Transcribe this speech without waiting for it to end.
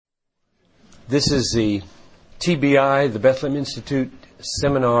This is the TBI, the Bethlehem Institute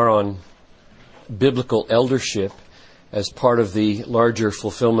Seminar on Biblical Eldership, as part of the larger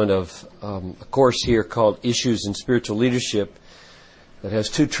fulfillment of a course here called Issues in Spiritual Leadership that has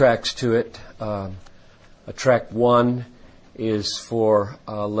two tracks to it. Track one is for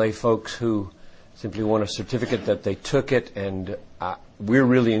lay folks who simply want a certificate that they took it, and we're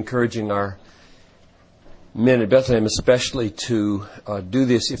really encouraging our men at Bethlehem especially to do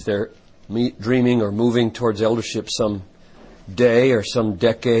this if they're dreaming or moving towards eldership some day or some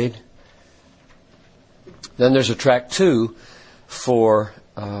decade. Then there's a track two for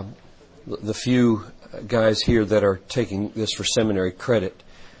the few guys here that are taking this for seminary credit.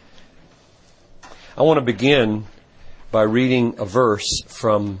 I want to begin by reading a verse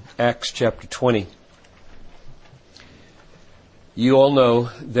from Acts chapter 20. You all know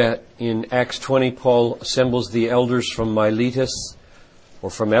that in Acts 20, Paul assembles the elders from Miletus, or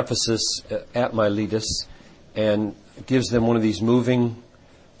from Ephesus at Miletus, and gives them one of these moving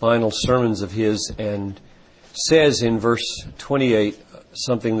final sermons of his, and says in verse 28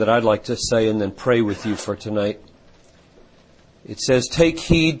 something that I'd like to say and then pray with you for tonight. It says, "Take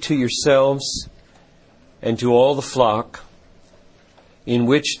heed to yourselves and to all the flock in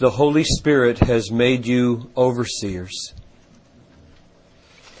which the Holy Spirit has made you overseers,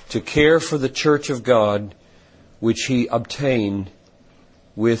 to care for the church of God, which he obtained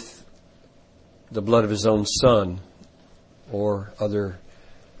with the blood of his own Son," or other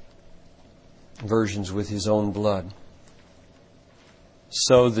versions, with his own blood.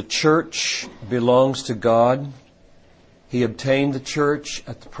 So the church belongs to God. He obtained the church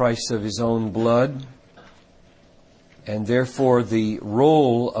at the price of his own blood. And therefore the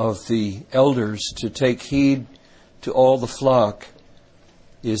role of the elders to take heed to all the flock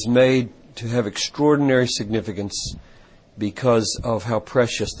is made to have extraordinary significance because of how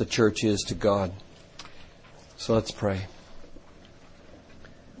precious the church is to God. So let's pray.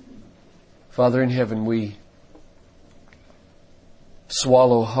 Father in heaven, we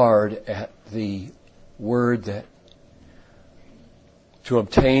swallow hard at the word that to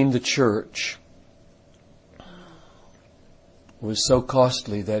obtain the church was so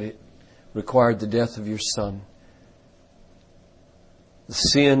costly that it required the death of your Son. The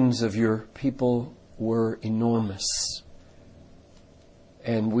sins of your people were enormous,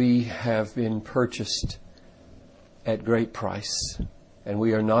 and we have been purchased at great price, and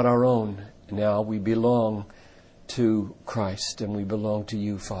we are not our own. Now we belong to Christ, and we belong to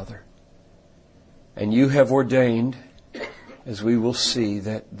you, Father. And you have ordained, as we will see,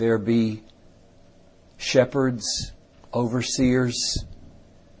 that there be shepherds, overseers,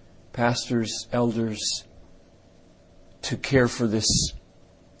 pastors, elders, to care for this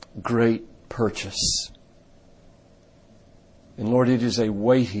great purchase. And Lord, it is a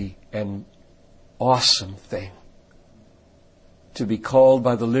weighty and awesome thing to be called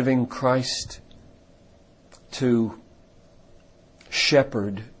by the living Christ to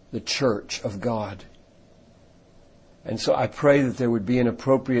shepherd the church of God. And so I pray that there would be an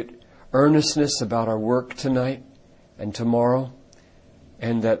appropriate earnestness about our work tonight and tomorrow,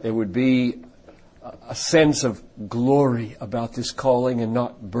 and that there would be a sense of glory about this calling and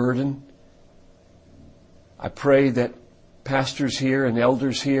not burden. I pray that pastors here and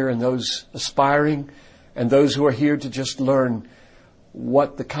elders here and those aspiring and those who are here to just learn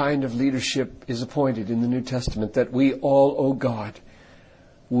what the kind of leadership is appointed in the New Testament, that we all, oh God,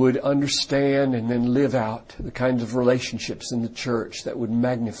 would understand and then live out the kinds of relationships in the church that would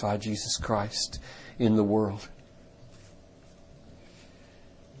magnify Jesus Christ in the world.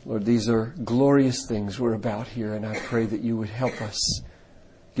 Lord, these are glorious things we're about here, and I pray that you would help us.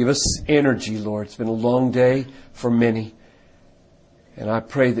 Give us energy, Lord. It's been a long day for many. And I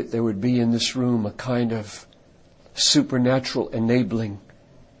pray that there would be in this room a kind of supernatural enabling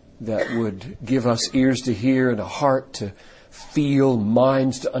that would give us ears to hear and a heart to feel,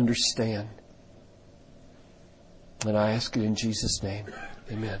 minds to understand. And I ask it in Jesus' name.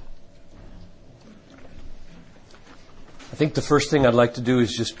 Amen. I think the first thing I'd like to do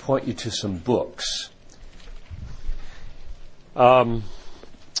is just point you to some books.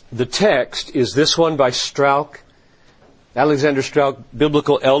 The text is this one by Strauch, Alexander Strauch,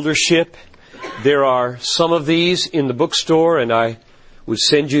 Biblical Eldership. There are some of these in the bookstore, and I would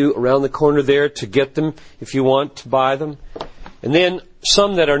send you around the corner there to get them if you want to buy them. And then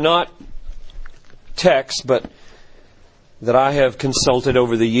some that are not text, but that I have consulted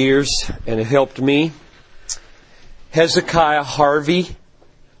over the years and have helped me. Hezekiah Harvey,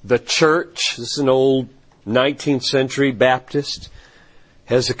 The Church. This is an old 19th century Baptist.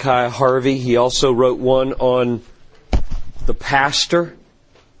 Hezekiah Harvey. He also wrote one on the pastor.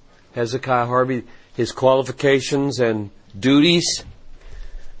 Hezekiah Harvey, his qualifications and duties.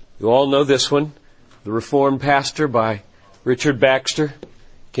 You all know this one, The Reformed Pastor by Richard Baxter.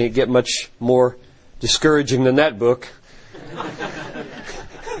 Can't get much more discouraging than that book.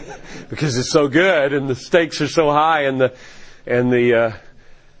 Because it's so good and the stakes are so high and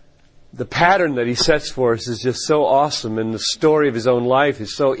the pattern that he sets for us is just so awesome, and the story of his own life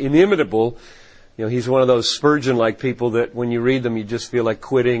is so inimitable. You know, he's one of those Spurgeon-like people that when you read them you just feel like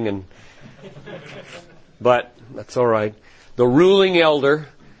quitting, but that's all right. The Ruling Elder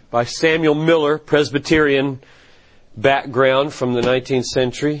by Samuel Miller, Presbyterian background from the 19th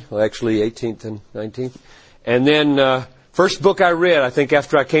century, well actually 18th and 19th. And then first book I read, I think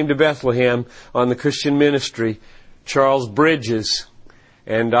after I came to Bethlehem on the Christian ministry, Charles Bridges,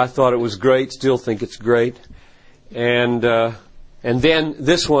 and I thought it was great, still think it's great. And then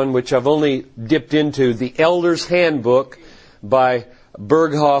this one, which I've only dipped into, The Elder's Handbook by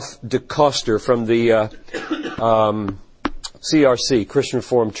Berghoff de Coster from the CRC, Christian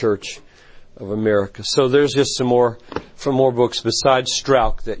Reformed Church of America. So there's just some more books besides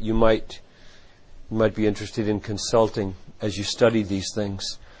Strauch that you might be interested in consulting as you study these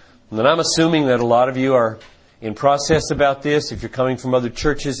things. And then I'm assuming that a lot of you are in process about this. If you're coming from other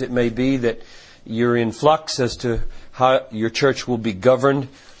churches, it may be that you're in flux as to how your church will be governed.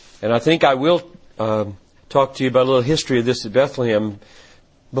 And I think I will talk to you about a little history of this at Bethlehem.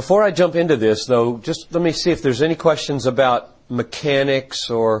 Before I jump into this, though, just let me see if there's any questions about mechanics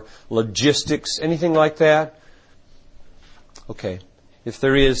or logistics, anything like that. Okay. If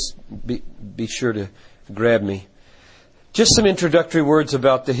there is, be sure to grab me. Just some introductory words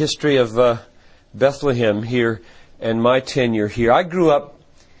about the history of Bethlehem here and my tenure here. I grew up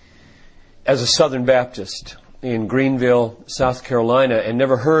as a Southern Baptist in Greenville, South Carolina, and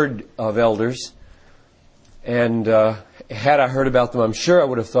never heard of elders. And had I heard about them, I'm sure I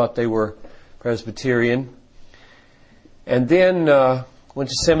would have thought they were Presbyterian. And then went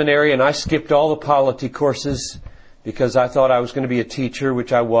to seminary, and I skipped all the polity courses because I thought I was going to be a teacher,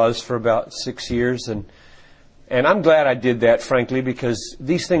 which I was for about 6 years. And I'm glad I did that, frankly, because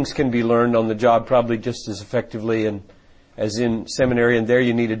these things can be learned on the job probably just as effectively and as in seminary. And there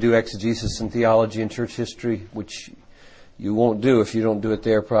you need to do exegesis and theology and church history, which you won't do if you don't do it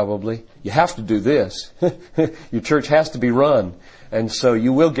there probably. You have to do this. Your church has to be run. And so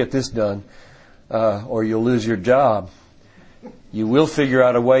you will get this done, or you'll lose your job. You will figure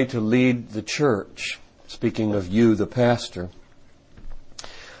out a way to lead the church. Speaking of you, the pastor.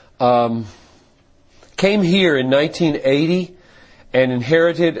 Came here in 1980 and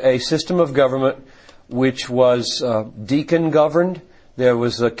inherited a system of government which was deacon governed. There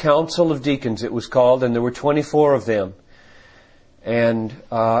was a council of deacons, it was called, and there were 24 of them. And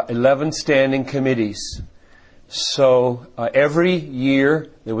 11 standing committees. So every year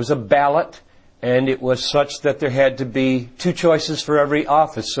there was a ballot, and it was such that there had to be 2 choices for every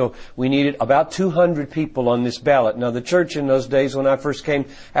office. So we needed about 200 people on this ballot. Now the church in those days when I first came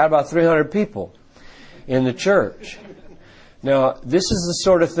had about 300 people in the church. Now this is the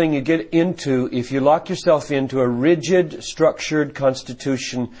sort of thing you get into if you lock yourself into a rigid, structured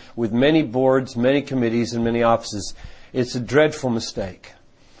constitution with many boards, many committees, and many offices. It's a dreadful mistake.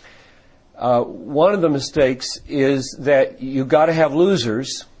 One of the mistakes is that you've got to have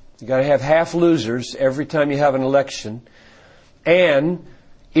losers. You've got to have half losers every time you have an election. And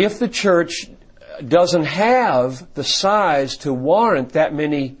if the church doesn't have the size to warrant that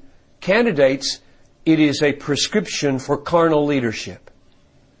many candidates, it is a prescription for carnal leadership.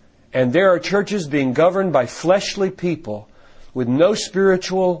 And there are churches being governed by fleshly people with no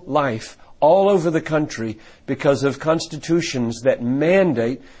spiritual life all over the country because of constitutions that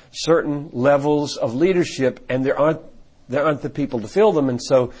mandate certain levels of leadership, and there aren't the people to fill them. And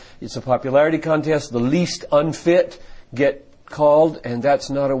so it's a popularity contest. The least unfit get called, and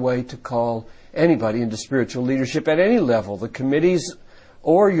that's not a way to call anybody into spiritual leadership at any level, the committees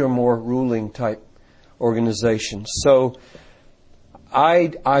or your more ruling type organizations. So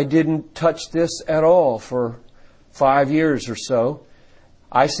I didn't touch this at all for 5 years or so.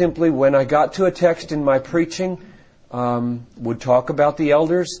 I simply, when I got to a text in my preaching, would talk about the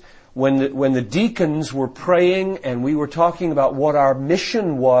elders. When the deacons were praying and we were talking about what our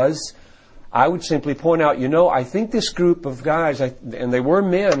mission was, I would simply point out, I think this group of guys, and they were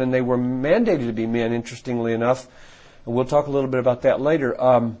men, and they were mandated to be men, interestingly enough, and we'll talk a little bit about that later.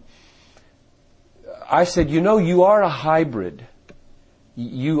 I said, you are a hybrid.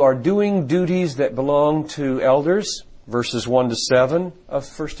 You are doing duties that belong to elders, verses 1 to 7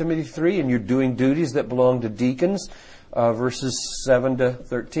 of 1 Timothy 3, and you're doing duties that belong to deacons, verses 7 to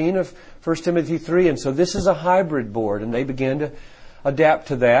 13 of 1 Timothy 3. And so this is a hybrid board, and they began to adapt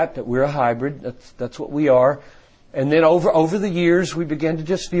to that we're a hybrid. That's what we are. And then over the years, we began to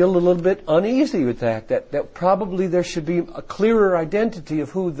just feel a little bit uneasy with that probably there should be a clearer identity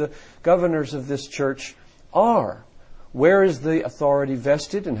of who the governors of this church are. Where is the authority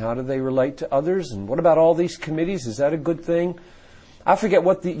vested, and how do they relate to others? And what about all these committees? Is that a good thing? I forget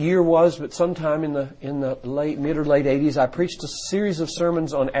what the year was, but sometime in the mid or late 80s, I preached a series of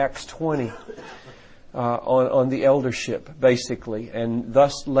sermons on Acts 20. On the eldership, basically, and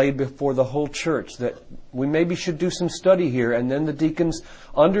thus laid before the whole church that we maybe should do some study here. And then the deacons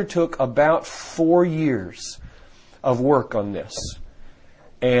undertook about 4 years of work on this.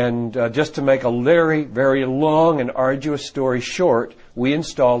 And just to make a very, very long and arduous story short, we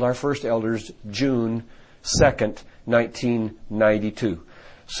installed our first elders June 2nd, 1992.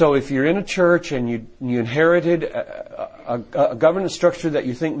 So if you're in a church and you inherited a governance structure that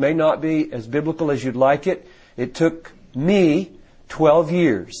you think may not be as biblical as you'd like it, it took me 12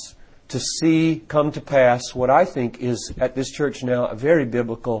 years to see come to pass what I think is at this church now a very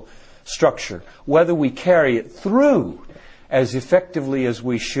biblical structure. Whether we carry it through as effectively as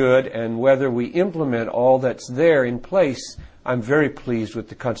we should and whether we implement all that's there in place, I'm very pleased with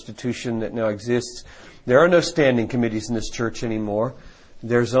the constitution that now exists. There are no standing committees in this church anymore.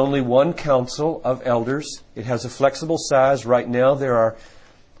 There's only one council of elders. It has a flexible size. Right now there are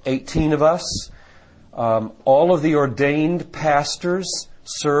 18 of us. All of the ordained pastors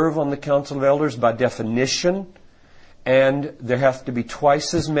serve on the council of elders by definition. And there have to be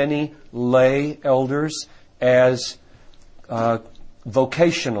twice as many lay elders as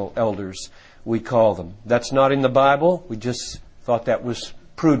vocational elders, we call them. That's not in the Bible. We just thought that was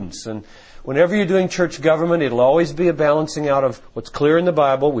prudence. And whenever you're doing church government, it'll always be a balancing out of what's clear in the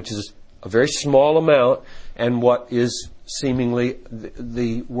Bible, which is a very small amount, and what is seemingly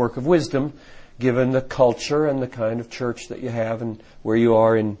the work of wisdom, given the culture and the kind of church that you have and where you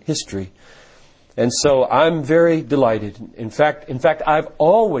are in history. And so I'm very delighted. In fact, I've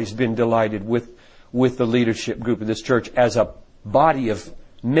always been delighted with the leadership group of this church as a body of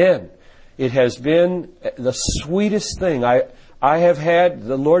men. It has been the sweetest thing I have had.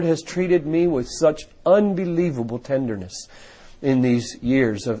 The Lord has treated me with such unbelievable tenderness in these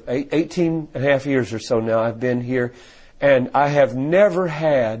years of 18 and a half years or so now I've been here. And I have never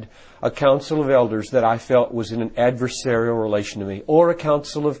had a council of elders that I felt was in an adversarial relation to me, or a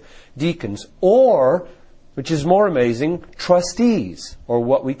council of deacons, or, which is more amazing, trustees, or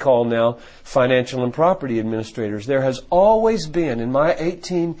what we call now financial and property administrators. There has always been, in my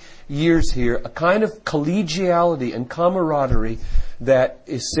 18 years here, a kind of collegiality and camaraderie that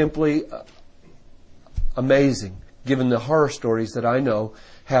is simply amazing, given the horror stories that I know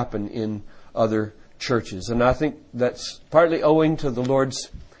happen in other churches. And I think that's partly owing to the Lord's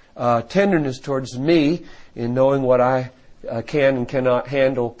tenderness towards me in knowing what I can and cannot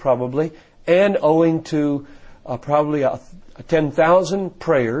handle, probably, and owing to probably 10,000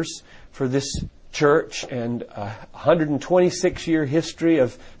 prayers for this church and a 126-year history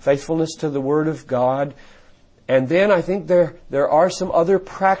of faithfulness to the Word of God. And then I think there are some other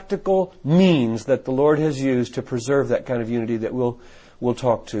practical means that the Lord has used to preserve that kind of unity that we'll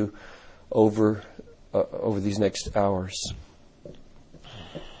talk to over these next hours.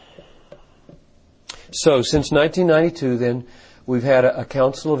 So since 1992, then, we've had a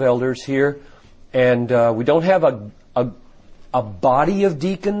council of elders here, and we don't have a body of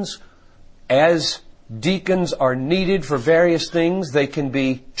deacons. As deacons are needed for various things, they can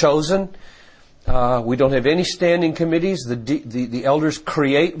be chosen. We don't have any standing committees. The elders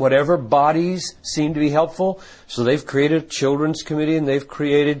create whatever bodies seem to be helpful. So they've created a children's committee, and they've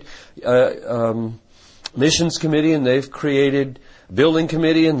created missions committee, and they've created building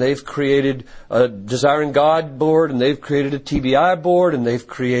committee, and they've created a Desiring God board, and they've created a TBI board, and they've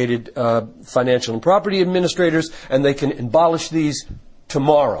created financial and property administrators, and they can abolish these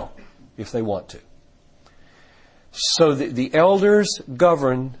tomorrow if they want to. So the elders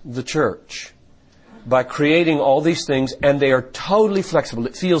govern the church by creating all these things, and they are totally flexible.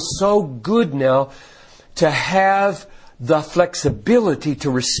 It feels so good now to have the flexibility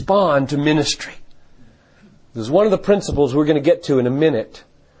to respond to ministry. There's one of the principles we're going to get to in a minute,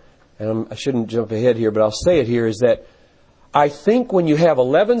 and I shouldn't jump ahead here, but I'll say it here, is that I think when you have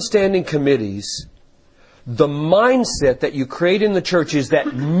 11 standing committees, the mindset that you create in the church is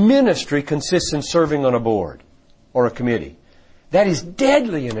that ministry consists in serving on a board or a committee. That is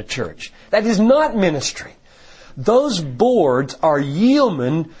deadly in a church. That is not ministry. Those boards are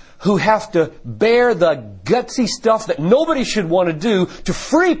yeomen who have to bear the gutsy stuff that nobody should want to do to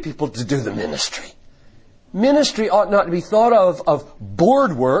free people to do the ministry. Ministry ought not to be thought of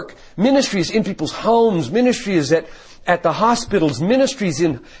board work. Ministry is in people's homes. Ministry is at at the hospitals. Ministry is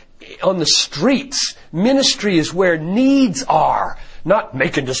on the streets. Ministry is where needs are, not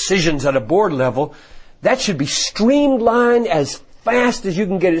making decisions at a board level. That should be streamlined as fast as you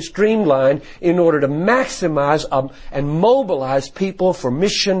can get it streamlined in order to maximize and mobilize people for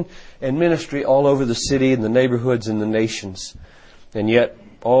mission and ministry all over the city and the neighborhoods and the nations. And yet,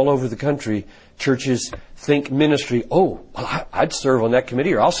 all over the country, churches think ministry, I'd serve on that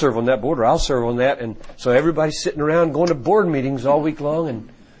committee, or I'll serve on that board, or I'll serve on that. And so everybody's sitting around going to board meetings all week long.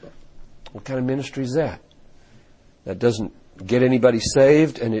 And what kind of ministry is that? That doesn't get anybody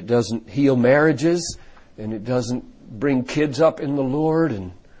saved, and it doesn't heal marriages, and it doesn't bring kids up in the Lord.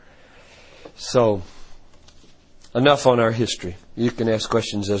 And so, enough on our history. You can ask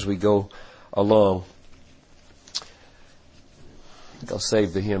questions as we go along. I think I'll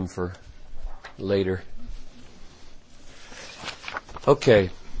save the hymn for later.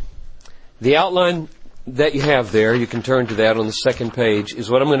 Okay. The outline that you have there, you can turn to that on the second page, is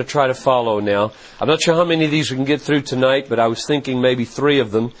what I'm going to try to follow now. I'm not sure how many of these we can get through tonight, but I was thinking maybe 3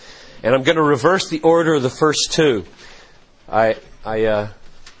 of them. And I'm going to reverse the order of the first 2. I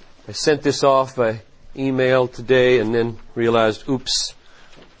sent this off by email today and then realized, oops,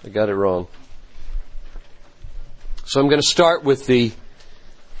 I got it wrong. So I'm going to start with the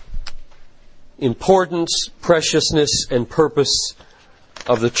importance, preciousness, and purpose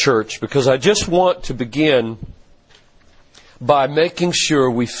of the church, because I just want to begin by making sure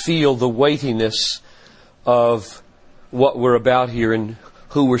we feel the weightiness of what we're about here and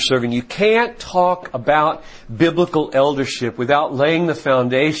who we're serving. You can't talk about biblical eldership without laying the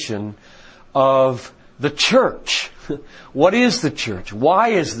foundation of the church. What is the church? Why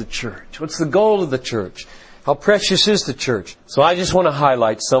is the church? What's the goal of the church? How precious is the church? So I just want to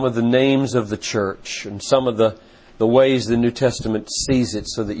highlight some of the names of the church and some of the ways the New Testament sees it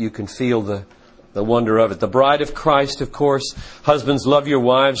so that you can feel the wonder of it. The bride of Christ, of course. Husbands, love your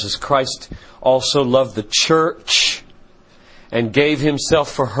wives as Christ also loved the church and gave himself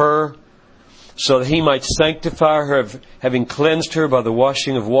for her so that he might sanctify her, having cleansed her by the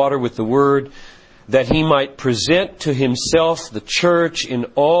washing of water with the word, that he might present to himself the church in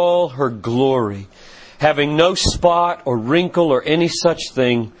all her glory, having no spot or wrinkle or any such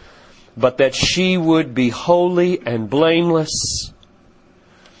thing, but that she would be holy and blameless.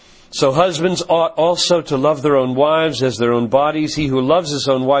 So husbands ought also to love their own wives as their own bodies. He who loves his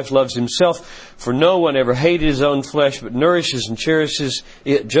own wife loves himself. For no one ever hated his own flesh, but nourishes and cherishes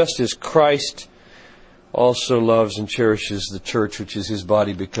it, just as Christ also loves and cherishes the church, which is his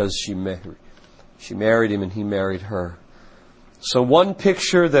body, because she married him and he married her. So one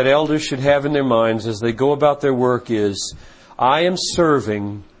picture that elders should have in their minds as they go about their work is, I am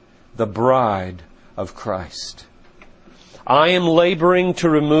serving the bride of Christ. I am laboring to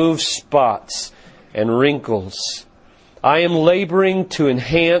remove spots and wrinkles. I am laboring to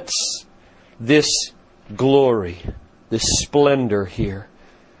enhance this glory, this splendor here.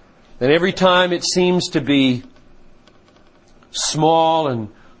 And every time it seems to be small and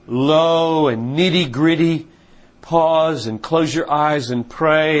low and nitty-gritty, pause and close your eyes and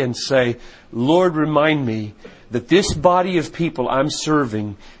pray and say, Lord, remind me that this body of people I'm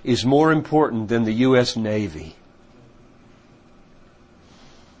serving is more important than the U.S. Navy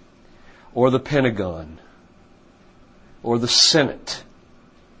or the Pentagon or the Senate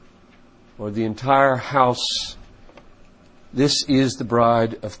or the entire House. This is the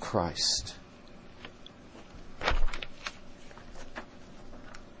bride of Christ.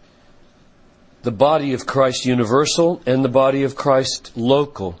 The body of Christ universal and the body of Christ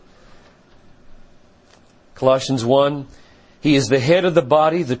local. Colossians 1, He is the head of the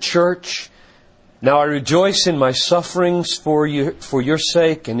body, the church. Now I rejoice in my sufferings for your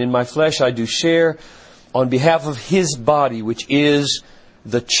sake, and in my flesh I do share on behalf of His body, which is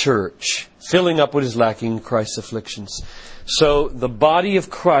the church, filling up what is lacking in Christ's afflictions. So the body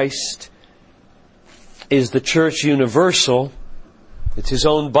of Christ is the church universal. It's His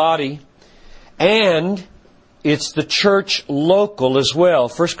own body. And it's the church local as well.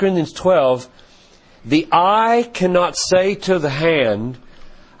 1 Corinthians 12, the eye cannot say to the hand,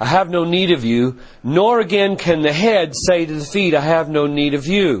 I have no need of you, nor again can the head say to the feet, I have no need of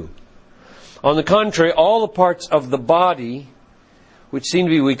you. On the contrary, all the parts of the body which seem to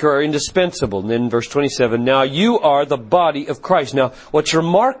be weaker are indispensable. And then verse 27, now you are the body of Christ. Now, what's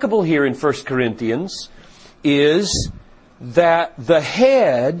remarkable here in 1 Corinthians is that the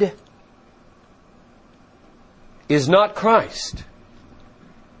head is not Christ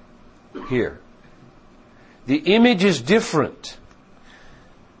here. The image is different.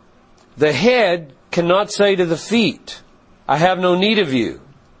 The head cannot say to the feet, I have no need of you.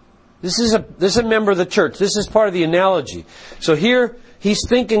 This is a member of the church. This is part of the analogy. So here he's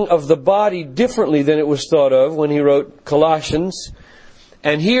thinking of the body differently than it was thought of when he wrote Colossians.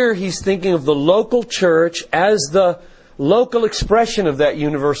 And here he's thinking of the local church as the local expression of that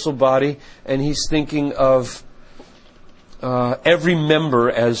universal body. And he's thinking of every member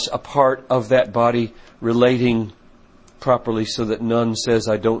as a part of that body relating properly so that none says,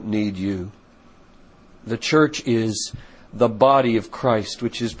 I don't need you. The church is the body of Christ,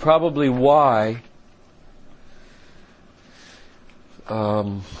 which is probably why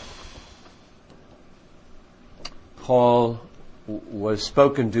Paul was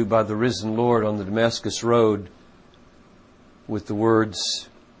spoken to by the risen Lord on the Damascus Road with the words,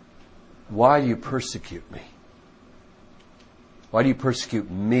 why do you persecute me? Why do you persecute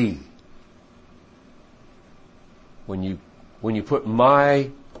me? When you put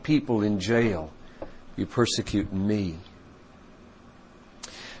my people in jail, you persecute me.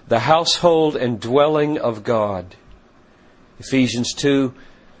 The household and dwelling of God. Ephesians 2.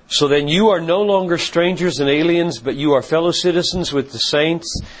 So then you are no longer strangers and aliens, but you are fellow citizens with the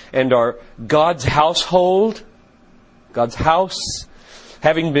saints and are God's household, God's house,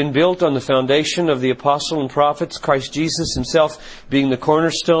 having been built on the foundation of the apostle and prophets, Christ Jesus himself being the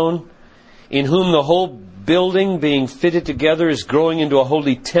cornerstone, in whom the whole building being fitted together is growing into a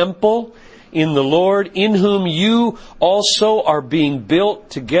holy temple in the Lord, in whom you also are being built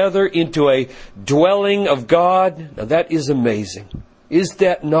together into a dwelling of God. Now that is amazing. Is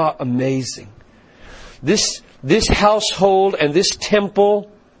that not amazing? This household and this temple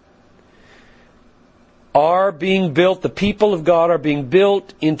are being built, the people of God are being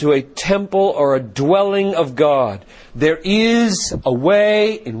built into a temple or a dwelling of God. There is a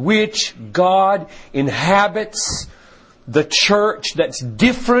way in which God inhabits the church that's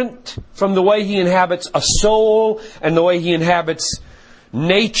different from the way He inhabits a soul and the way He inhabits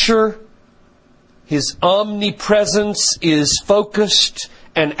nature. His omnipresence is focused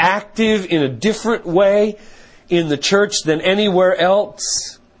and active in a different way in the church than anywhere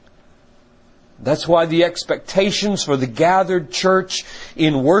else. That's why the expectations for the gathered church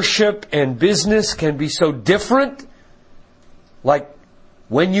in worship and business can be so different. Like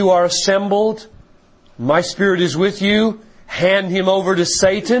when you are assembled, my spirit is with you, hand him over to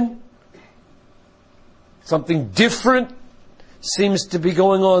Satan. Something different seems to be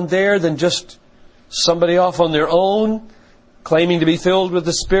going on there than just somebody off on their own, claiming to be filled with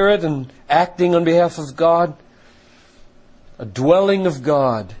the Spirit and acting on behalf of God. A dwelling of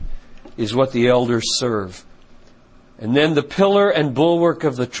God is what the elders serve. And then the pillar and bulwark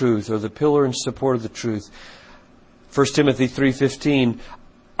of the truth, or the pillar and support of the truth. 1 Timothy 3:15,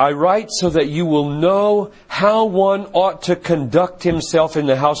 I write so that you will know how one ought to conduct himself in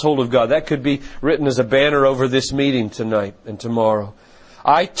the household of God. That could be written as a banner over this meeting tonight and tomorrow.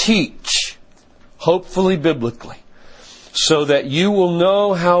 I teach, hopefully biblically, so that you will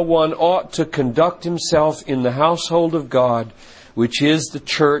know how one ought to conduct himself in the household of God, which is the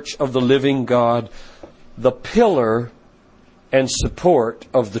church of the living God, the pillar and support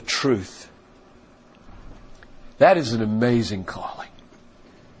of the truth. That is an amazing calling.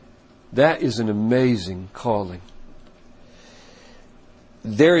 That is an amazing calling.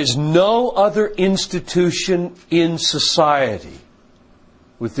 There is no other institution in society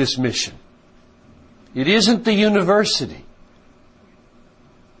with this mission. It isn't the university.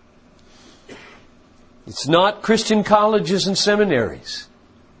 It's not Christian colleges and seminaries.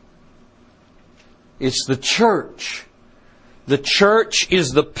 It's the church. The church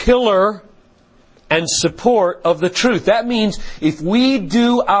is the pillar and support of the truth. That means if we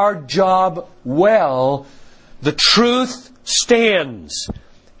do our job well, the truth stands.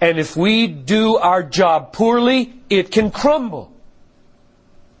 And if we do our job poorly, it can crumble.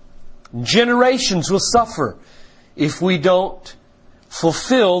 Generations will suffer if we don't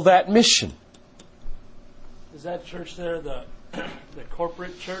fulfill that mission. Is that church there the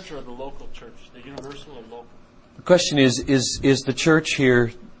corporate church or the local church? The universal or local? The question is the church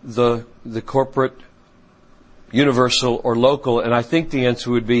here the corporate, universal, or local? And I think the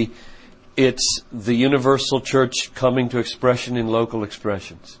answer would be it's the universal church coming to expression in local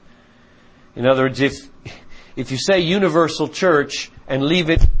expressions. In other words, if you say universal church and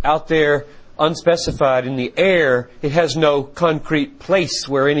leave it out there unspecified in the air, it has no concrete place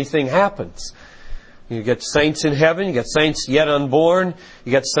where anything happens. You get saints in heaven, you get saints yet unborn,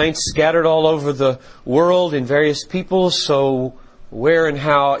 you get saints scattered all over the world in various peoples. So where and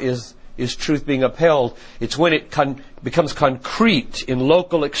how is truth being upheld? It's when it becomes concrete in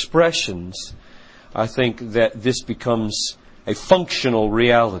local expressions, I think, that this becomes a functional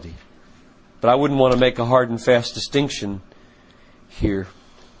reality. But I wouldn't want to make a hard and fast distinction here.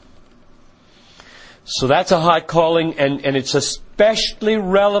 So that's a high calling, and it's especially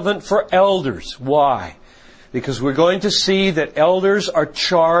relevant for elders. Why? Because we're going to see that elders are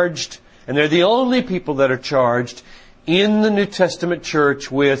charged, and they're the only people that are charged in the New Testament church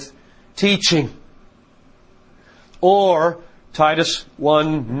with teaching. Or Titus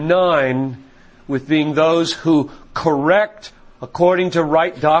 1:9, with being those who correct according to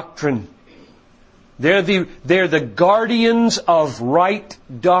right doctrine. They're the guardians of right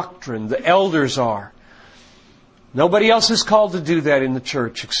doctrine. The elders are. Nobody else is called to do that in the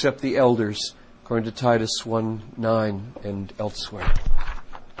church except the elders, according to Titus 1:9 and elsewhere.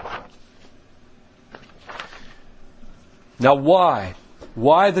 Now why?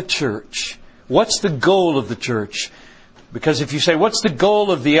 Why the church? What's the goal of the church? Because if you say, what's the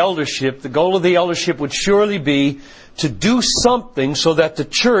goal of the eldership? The goal of the eldership would surely be to do something so that the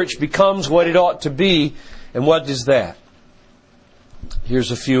church becomes what it ought to be. And what is that?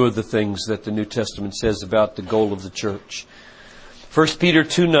 Here's a few of the things that the New Testament says about the goal of the church. 1 Peter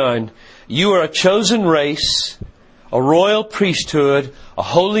 2:9, you are a chosen race, a royal priesthood, a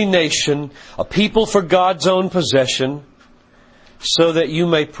holy nation, a people for God's own possession, so that you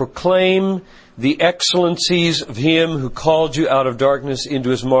may proclaim the excellencies of Him who called you out of darkness into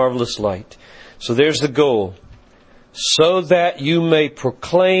His marvelous light. So there's the goal. So that you may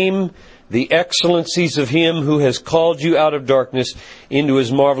proclaim the excellencies of Him who has called you out of darkness into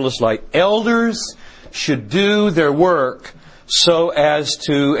His marvelous light. Elders should do their work so as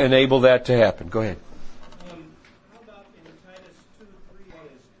to enable that to happen. Go ahead. How about in Titus 2:3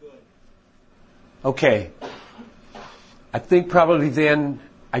 is good? Okay. I think probably then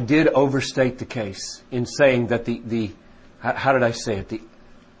I did overstate the case in saying that how did I say it?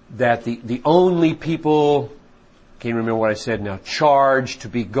 That the only people, can't remember what I said now, charged to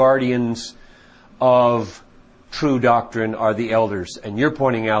be guardians of true doctrine are the elders. And you're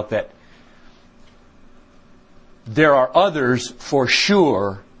pointing out that there are others for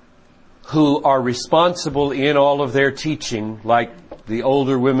sure who are responsible in all of their teaching, like the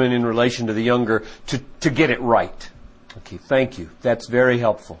older women in relation to the younger, to get it right. Okay, thank you. That's very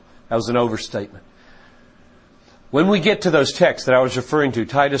helpful. That was an overstatement. When we get to those texts that I was referring to,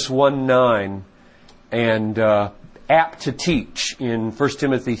 Titus 1:9 and apt to teach in 1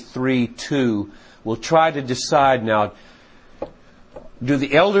 Timothy 3:2, we'll try to decide now, do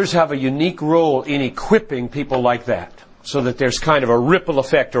the elders have a unique role in equipping people like that? So that there's kind of a ripple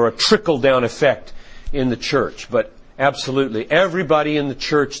effect or a trickle-down effect in the church. But absolutely, everybody in the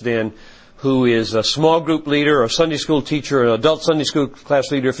church then who is a small group leader, or a Sunday school teacher, or an adult Sunday school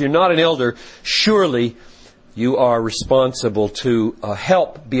class leader, if you're not an elder, surely you are responsible to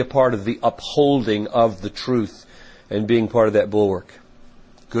help be a part of the upholding of the truth and being part of that bulwark.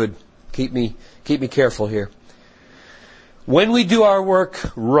 Good. Keep me careful here. When we do our work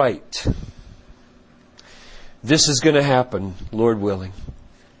right, this is going to happen, Lord willing.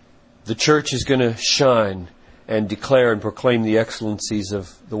 The church is going to shine and declare and proclaim the excellencies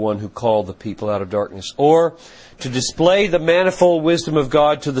of the one who called the people out of darkness. Or to display the manifold wisdom of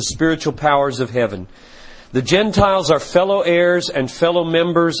God to the spiritual powers of heaven. The Gentiles are fellow heirs and fellow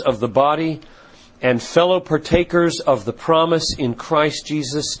members of the body and fellow partakers of the promise in Christ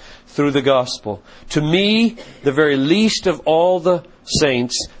Jesus through the gospel. To me, the very least of all the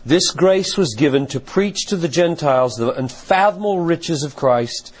saints, this grace was given to preach to the Gentiles the unfathomable riches of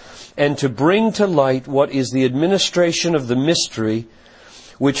Christ, and to bring to light what is the administration of the mystery,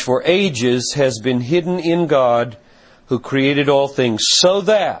 which for ages has been hidden in God, who created all things, so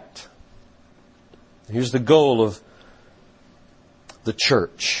that, here's the goal of the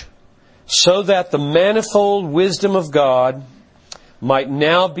church, so that the manifold wisdom of God might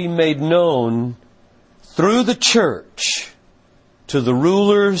now be made known through the church to the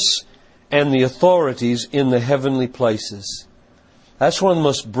rulers and the authorities in the heavenly places. That's one of the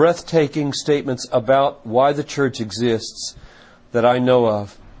most breathtaking statements about why the church exists that I know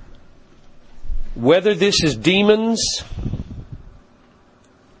of. Whether this is demons,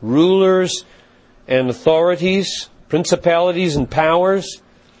 rulers and authorities, principalities and powers,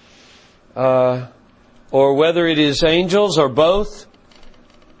 or whether it is angels or both,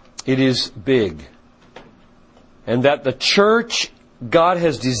 it is big. And that the church God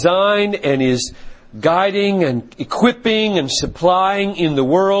has designed and is guiding and equipping and supplying in the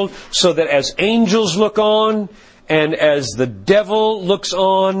world, so that as angels look on and as the devil looks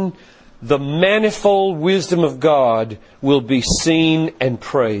on, the manifold wisdom of God will be seen and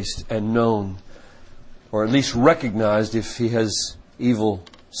praised and known, or at least recognized if he has evil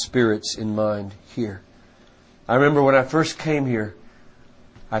spirits in mind here. I remember when I first came here,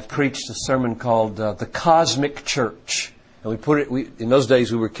 I preached a sermon called The Cosmic Church. And in those days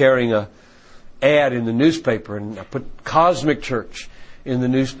we were carrying a ad in the newspaper, and I put Cosmic Church in the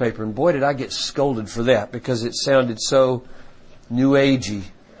newspaper, and boy, did I get scolded for that, because it sounded so New Agey.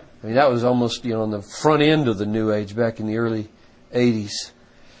 I mean, that was almost, on the front end of the New Age back in the early 80s.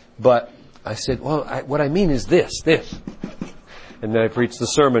 But I said, well, what I mean is this. And then I preached the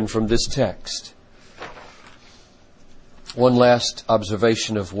sermon from this text. One last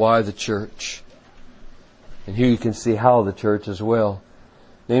observation of why the church. And here you can see how the church as well.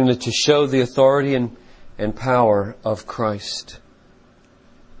 Namely, to show the authority and power of Christ.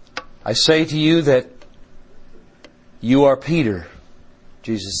 I say to you that you are Peter,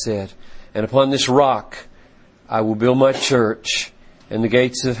 Jesus said, and upon this rock I will build my church, and the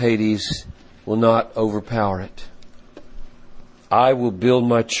gates of Hades will not overpower it. I will build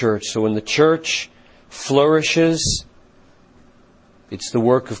my church. So when the church flourishes, it's the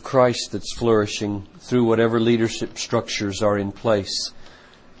work of Christ that's flourishing through whatever leadership structures are in place.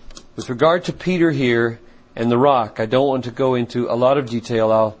 With regard to Peter here and the rock, I don't want to go into a lot of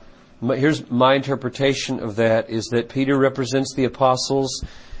detail. Here's my interpretation of that, is that Peter represents the apostles,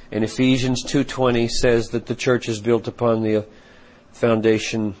 and Ephesians 2:20 says that the church is built upon the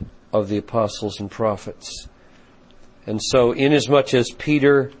foundation of the apostles and prophets. And so, inasmuch as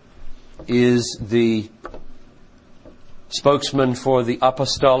Peter is the spokesman for the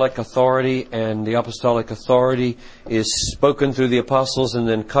apostolic authority, and the apostolic authority is spoken through the apostles and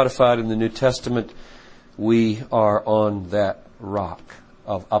then codified in the New Testament, we are on that rock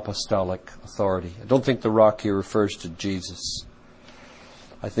of apostolic authority. I don't think the rock here refers to Jesus.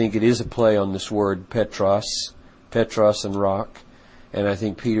 I think it is a play on this word Petros and rock, and I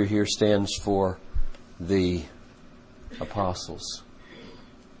think Peter here stands for the apostles.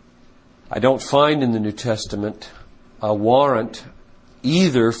 I don't find in the New Testament a warrant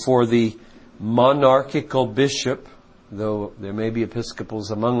either for the monarchical bishop, though there may be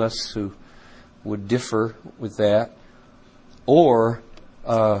Episcopals among us who would differ with that, or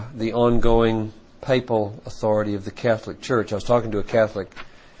the ongoing papal authority of the Catholic Church. I was talking to a Catholic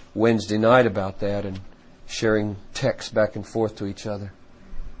Wednesday night about that and sharing texts back and forth to each other.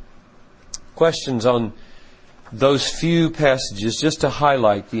 Questions on those few passages, just to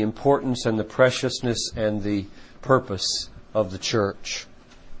highlight the importance and the preciousness and the purpose of the church.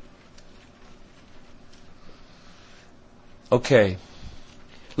 Okay,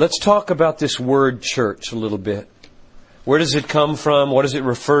 let's talk about this word church a little bit. Where does it come from? What does it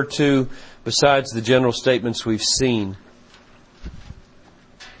refer to besides the general statements we've seen?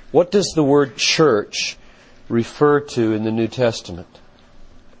 What does the word church refer to in the New Testament?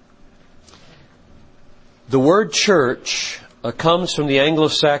 The word church comes from the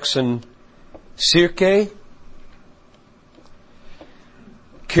Anglo-Saxon kirke,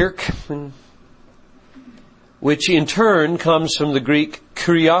 which in turn comes from the Greek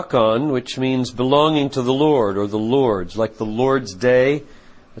kuriakon, which means belonging to the Lord or the Lord's, like the Lord's Day.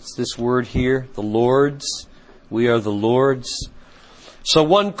 That's this word here, the Lord's. We are the Lord's. So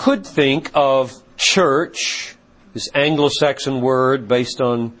one could think of church, this Anglo-Saxon word based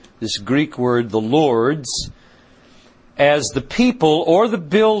on this Greek word, the Lord's, as the people or the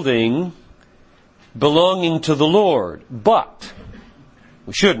building belonging to the Lord. But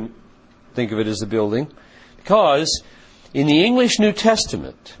we shouldn't think of it as a building, because in the English New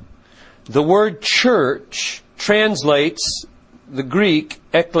Testament, the word church translates the Greek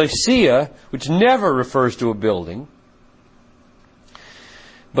ekklesia, which never refers to a building,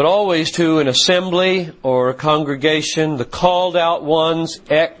 but always to an assembly or a congregation, the called out ones,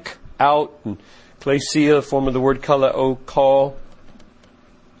 ek, out, and klesia, the form of the word kaleo, call,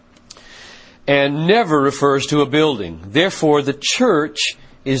 and never refers to a building. Therefore, the church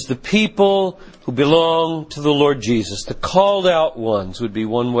is the people who belong to the Lord Jesus. The called out ones would be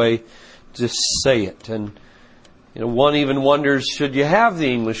one way to say it. And one even wonders, should you have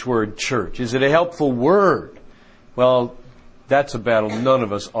the English word church? Is it a helpful word? Well, that's a battle none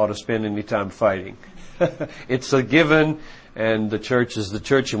of us ought to spend any time fighting. It's a given, and the church is the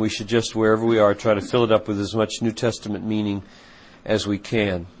church, and we should just, wherever we are, try to fill it up with as much New Testament meaning as we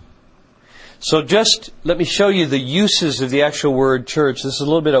can. So just let me show you the uses of the actual word church. This is a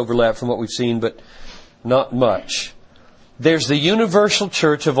little bit overlap from what we've seen, but not much. There's the universal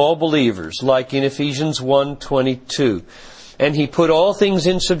church of all believers, like in Ephesians 1:22. And he put all things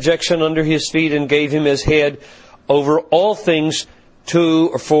in subjection under his feet and gave him as head over all things to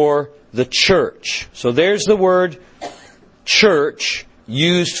or for the church. So there's the word church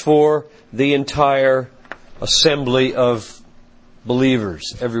used for the entire assembly of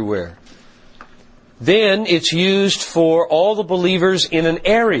believers everywhere. Then it's used for all the believers in an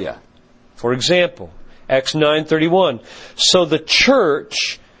area. For example, Acts 9:31. So the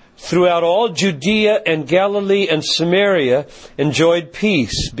church throughout all Judea and Galilee and Samaria enjoyed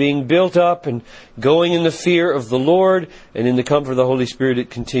peace, being built up and going in the fear of the Lord, and in the comfort of the Holy Spirit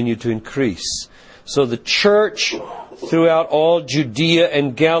it continued to increase. So the church throughout all Judea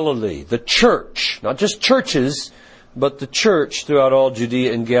and Galilee. The church, not just churches, but the church throughout all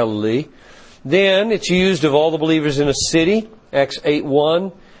Judea and Galilee. Then it's used of all the believers in a city, Acts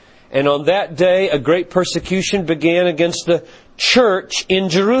 8:1. And on that day a great persecution began against the church in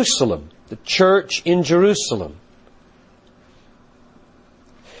Jerusalem. The church in Jerusalem.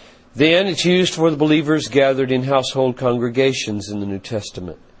 Then it's used for the believers gathered in household congregations in the New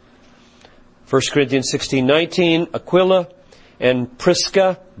Testament. 1 Corinthians 16:19, Aquila and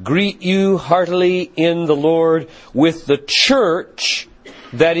Prisca greet you heartily in the Lord with the church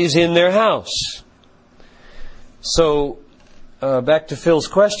that is in their house. So, back to Phil's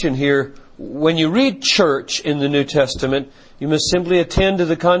question here. When you read church in the New Testament, you must simply attend to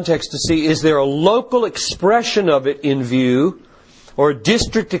the context to see, is there a local expression of it in view, or a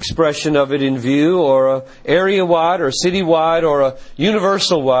district expression of it in view, or a area-wide, or a city-wide, or a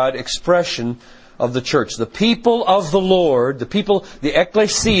universal-wide expression of the church. The people of the Lord, the people, the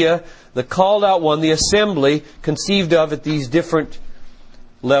ecclesia, the called out one, the assembly, conceived of at these different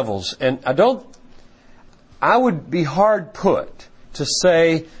levels. And I would be hard put to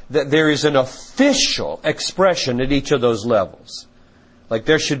say that there is an official expression at each of those levels. Like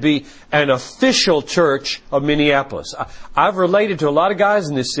there should be an official church of Minneapolis. I've related to a lot of guys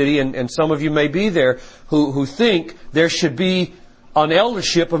in this city, and some of you may be there, who think there should be an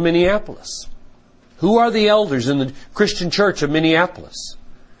eldership of Minneapolis. Who are the elders in the Christian church of Minneapolis?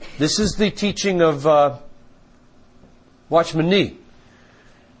 This is the teaching of Watchman Nee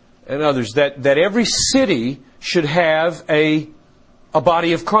and others, that every city should have a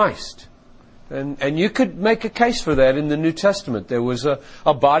body of Christ. And you could make a case for that in the New Testament. There was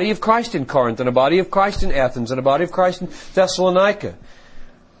a body of Christ in Corinth, and a body of Christ in Athens, and a body of Christ in Thessalonica.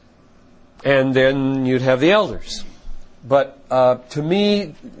 And then you'd have the elders. But to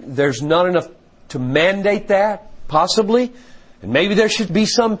me, there's not enough to mandate that, possibly. And maybe there should be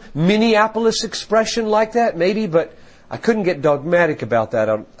some Minneapolis expression like that, maybe, but I couldn't get dogmatic about that,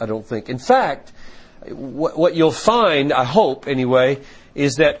 I don't think. In fact, what you'll find, I hope anyway,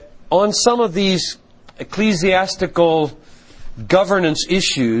 is that on some of these ecclesiastical governance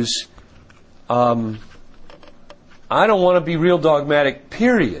issues, I don't want to be real dogmatic,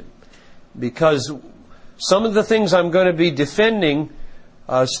 period. Because some of the things I'm going to be defending,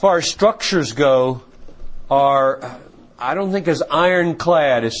 as far as structures go, are, I don't think, as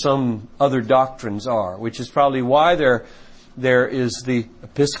ironclad as some other doctrines are, which is probably why there is the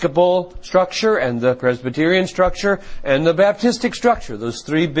Episcopal structure and the Presbyterian structure and the Baptistic structure. Those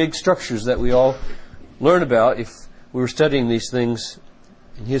three big structures that we all learn about if we were studying these things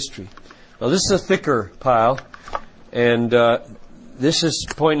in history. Now this is a thicker pile, and this is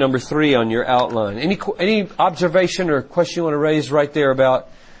point number 3 on your outline. Any observation or question you want to raise right there about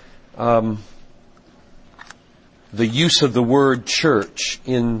the use of the word church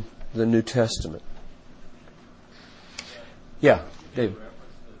in the New Testament? Yeah, David.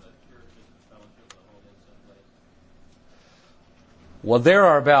 Well, there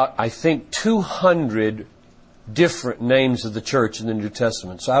are about, I think, 200 different names of the church in the New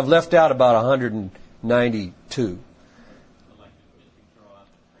Testament. So I've left out about 192.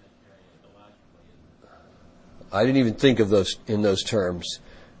 I didn't even think of those in those terms.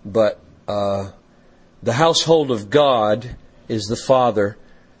 But the household of God is the Father.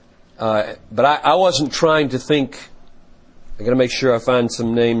 But I wasn't trying to think. I've got to make sure I find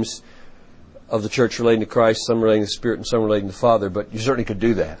some names of the church relating to Christ, some relating to the Spirit, and some relating to the Father. But you certainly could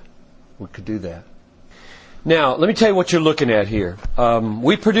do that. We could do that. Now, let me tell you what you're looking at here.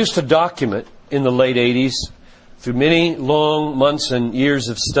 We produced a document in the late 80s through many long months and years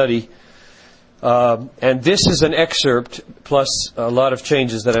of study. And this is an excerpt, plus a lot of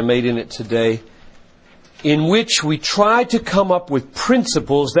changes that I made in it today, in which we tried to come up with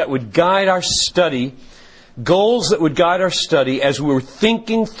principles that would guide our study, goals that would guide our study as we were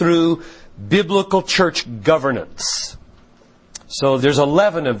thinking through biblical church governance. So there's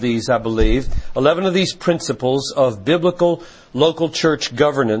 11 of these, I believe, 11 of these principles of biblical local church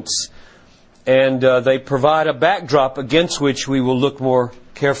governance, and they provide a backdrop against which we will look more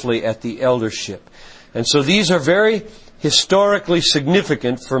carefully at the eldership. And so these are very historically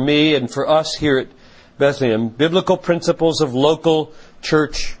significant for me and for us here at Bethlehem, biblical principles of local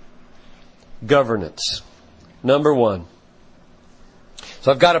church governance. Number 1.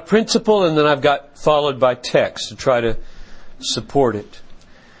 So I've got a principle, and then I've got followed by text to try to support it.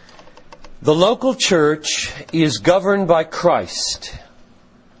 The local church is governed by Christ.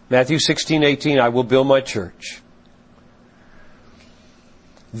 Matthew 16:18, I will build my church.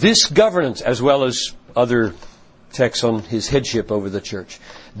 This governance, as well as other texts on His headship over the church,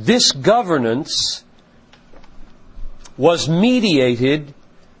 this governance was mediated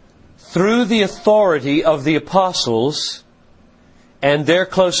through the authority of the apostles and their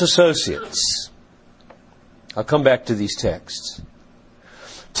close associates. I'll come back to these texts.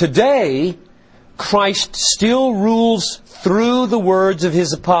 Today, Christ still rules through the words of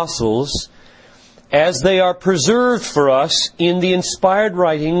His apostles as they are preserved for us in the inspired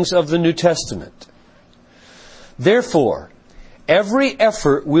writings of the New Testament. Therefore, every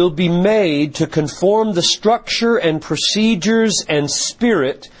effort will be made to conform the structure and procedures and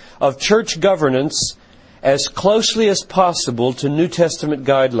spirit of church governance as closely as possible to New Testament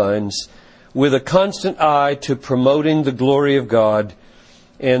guidelines, with a constant eye to promoting the glory of God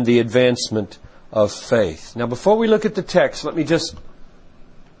and the advancement of faith. Now, before we look at the text, let me just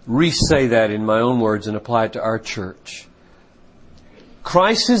re-say that in my own words and apply it to our church.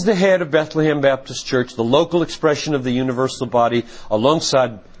 Christ is the head of Bethlehem Baptist Church, the local expression of the universal body,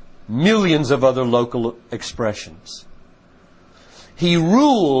 alongside millions of other local expressions. He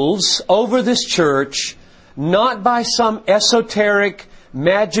rules over this church not by some esoteric,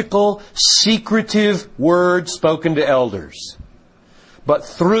 magical, secretive word spoken to elders, but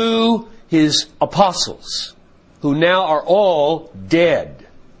through His apostles, who now are all dead.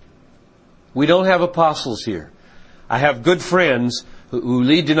 We don't have apostles here. I have good friends who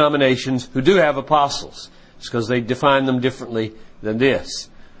lead denominations who do have apostles. It's because they define them differently than this.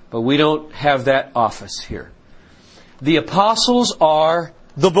 But we don't have that office here. The apostles are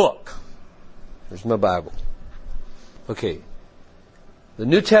the book. There's my Bible. Okay. The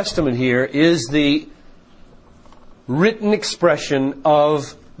New Testament here is the written expression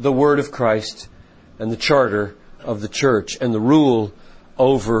of the Word of Christ and the charter of the church and the rule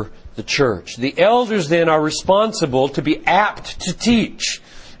over the church. The elders then are responsible to be apt to teach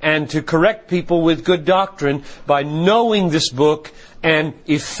and to correct people with good doctrine by knowing this book and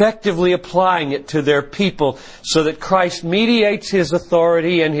effectively applying it to their people, so that Christ mediates His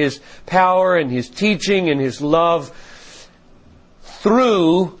authority and His power and His teaching and His love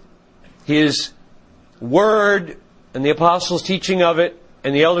through His Word and the apostles' teaching of it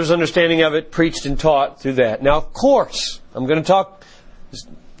and the elders' understanding of it, preached and taught through that. Now, of course, I'm going to talk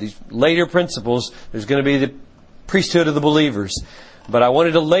these later principles. There's going to be the priesthood of the believers. But I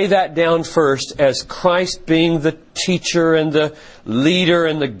wanted to lay that down first as Christ being the teacher and the leader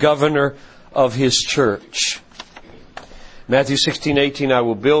and the governor of His church. Matthew 16:18, I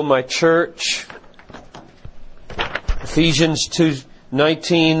will build my church. Ephesians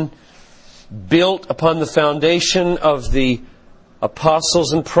 2:19, built upon the foundation of the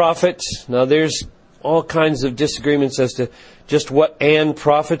apostles and prophets. Now there's all kinds of disagreements as to just what "and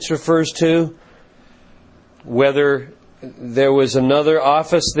prophets" refers to. Whether there was another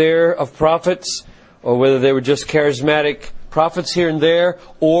office there of prophets, or whether they were just charismatic prophets here and there,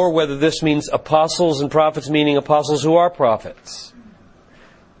 or whether this means apostles and prophets, meaning apostles who are prophets,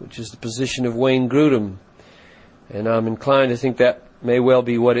 which is the position of Wayne Grudem. And I'm inclined to think that may well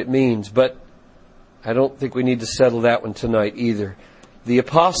be what it means, but I don't think we need to settle that one tonight either. The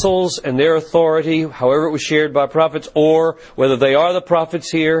apostles and their authority, however it was shared by prophets, or whether they are the prophets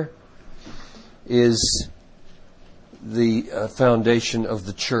here, is the foundation of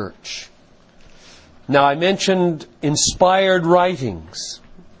the church. Now, I mentioned inspired writings.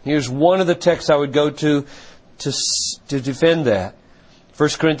 Here's one of the texts I would go to defend that.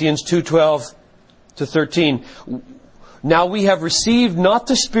 1 Corinthians 2:12-13. Now we have received not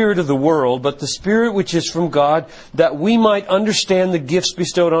the spirit of the world, but the Spirit which is from God, that we might understand the gifts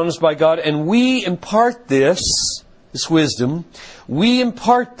bestowed on us by God. And we impart this wisdom, we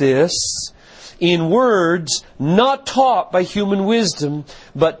impart this in words not taught by human wisdom,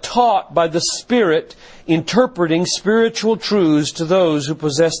 but taught by the Spirit, interpreting spiritual truths to those who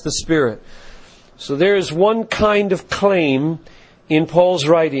possess the Spirit. So there is one kind of claim in Paul's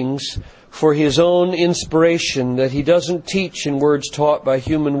writings for his own inspiration, that he doesn't teach in words taught by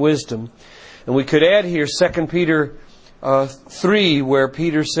human wisdom. And we could add here 2 Peter 3, where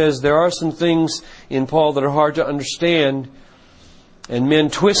Peter says there are some things in Paul that are hard to understand, and men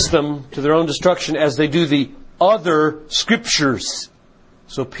twist them to their own destruction as they do the other scriptures.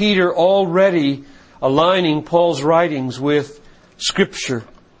 So Peter already aligning Paul's writings with Scripture.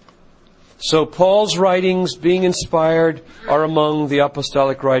 So Paul's writings, being inspired, are among the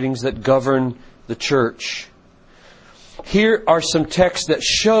apostolic writings that govern the church. Here are some texts that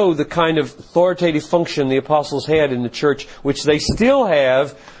show the kind of authoritative function the apostles had in the church, which they still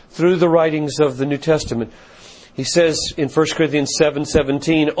have through the writings of the New Testament. He says in 1 Corinthians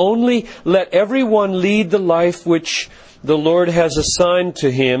 7:17, "Only let everyone lead the life which the Lord has assigned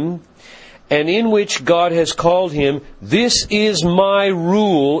to him, and in which God has called him. This is my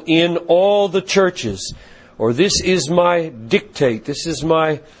rule in all the churches." Or this is my dictate. This is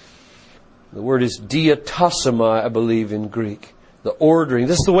the word is diatosomai, I believe, in Greek. The ordering.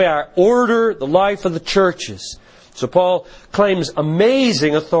 This is the way I order the life of the churches. So Paul claims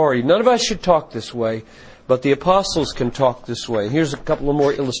amazing authority. None of us should talk this way, but the apostles can talk this way. Here's a couple of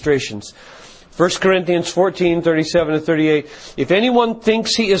more illustrations. 1 Corinthians 14:37 and 38. "If anyone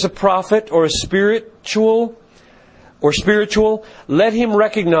thinks he is a prophet or spiritual, let him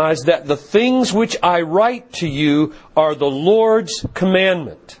recognize that the things which I write to you are the Lord's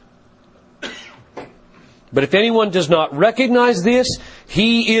commandment. But if anyone does not recognize this,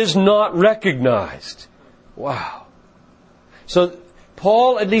 he is not recognized." Wow. So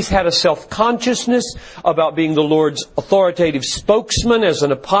Paul at least had a self-consciousness about being the Lord's authoritative spokesman as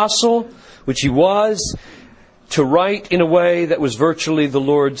an apostle, which he was, to write in a way that was virtually the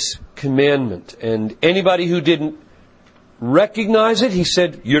Lord's commandment. And anybody who didn't recognize it, he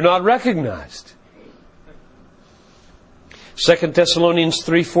said, "You're not recognized." 2 Thessalonians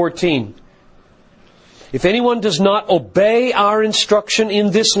 3:14. "If anyone does not obey our instruction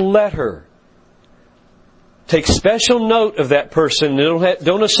in this letter, take special note of that person and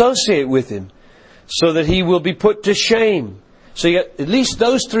don't associate with him, so that he will be put to shame." So you get at least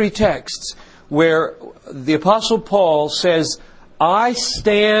those three texts where the Apostle Paul says, "I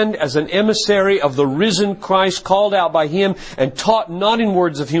stand as an emissary of the risen Christ, called out by Him and taught not in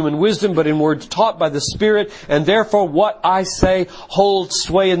words of human wisdom, but in words taught by the Spirit. And therefore what I say holds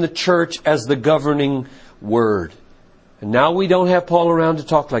sway in the church as the governing word." And now we don't have Paul around to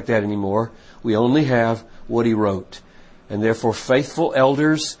talk like that anymore. We only have what he wrote. And therefore faithful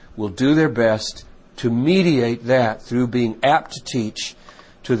elders will do their best to mediate that through being apt to teach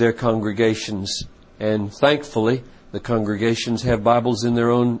to their congregations. And thankfully, the congregations have Bibles in their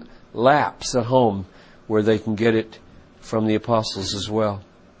own laps at home where they can get it from the apostles as well.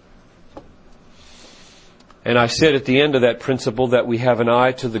 And I said at the end of that principle that we have an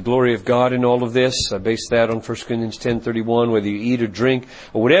eye to the glory of God in all of this. I based that on 1 Corinthians 10:31, whether you eat or drink,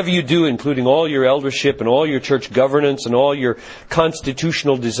 or whatever you do, including all your eldership and all your church governance and all your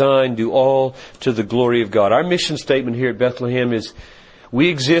constitutional design, do all to the glory of God. Our mission statement here at Bethlehem is, we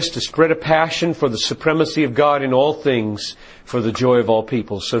exist to spread a passion for the supremacy of God in all things for the joy of all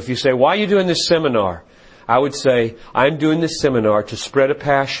people. So if you say, "Why are you doing this seminar?" I would say, I'm doing this seminar to spread a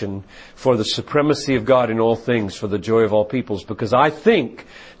passion for the supremacy of God in all things for the joy of all peoples. Because I think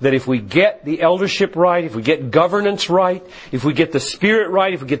that if we get the eldership right, if we get governance right, if we get the Spirit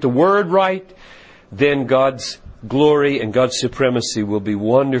right, if we get the Word right, then God's glory and God's supremacy will be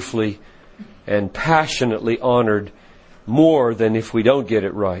wonderfully and passionately honored, more than if we don't get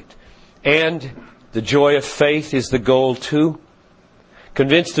it right. And the joy of faith is the goal too.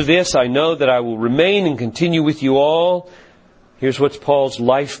 Convinced of this, I know that I will remain and continue with you all. Here's what's Paul's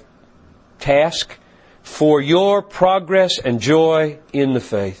life task: for your progress and joy in the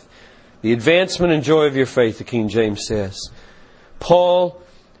faith. The advancement and joy of your faith, the King James says. Paul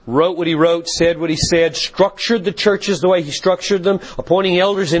wrote what he wrote, said what he said, structured the churches the way he structured them, appointing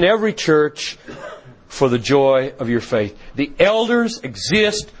elders in every church for the joy of your faith. The elders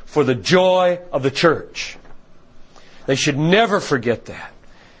exist for the joy of the church. They should never forget that.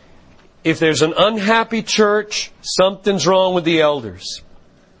 If there's an unhappy church, something's wrong with the elders.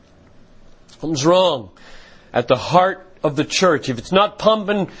 Something's wrong at the heart of the church. If it's not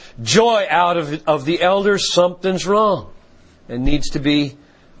pumping joy out of the elders, something's wrong and needs to be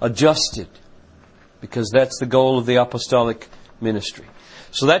adjusted, because that's the goal of the apostolic ministry.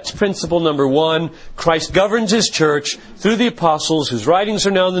 So that's principle number one. Christ governs His church through the apostles, whose writings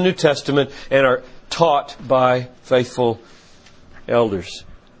are now in the New Testament and are taught by faithful elders.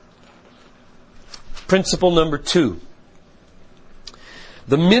 Principle number two.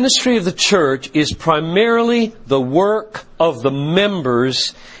 The ministry of the church is primarily the work of the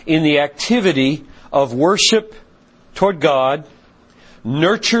members in the activity of worship toward God,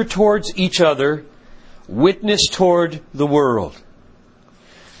 nurture towards each other, witness toward the world.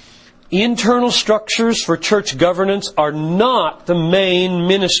 Internal structures for church governance are not the main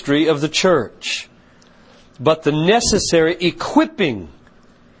ministry of the church, but the necessary equipping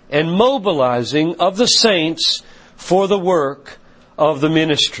and mobilizing of the saints for the work of the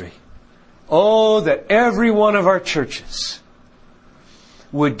ministry. Oh, that every one of our churches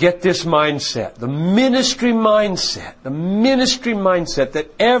would get this mindset, the ministry mindset that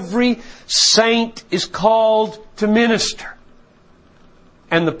every saint is called to minister.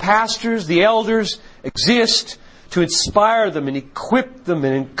 And the pastors, the elders, exist to inspire them and equip them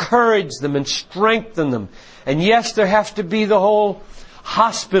and encourage them and strengthen them. And yes, there has to be the whole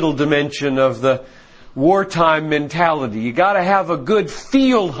hospital dimension of the wartime mentality. You got to have a good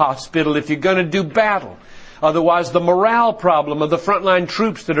field hospital if you're going to do battle. Otherwise, the morale problem of the frontline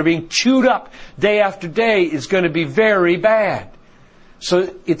troops that are being chewed up day after day is going to be very bad.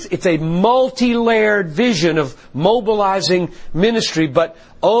 So it's a multi-layered vision of mobilizing ministry, but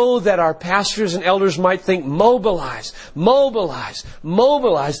oh, that our pastors and elders might think, mobilize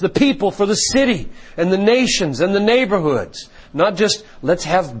the people for the city and the nations and the neighborhoods. Not just, let's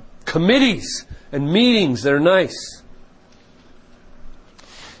have committees and meetings that are nice.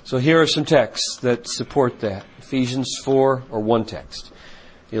 So here are some texts that support that. Ephesians 4, or one text,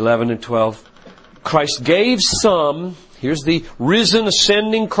 11 and 12. Christ gave some, here's the risen,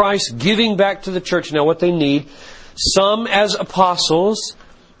 ascending Christ giving back to the church now what they need. Some as apostles,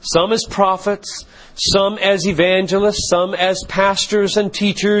 some as prophets, some as evangelists, some as pastors and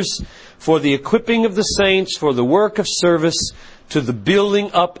teachers, for the equipping of the saints, for the work of service, to the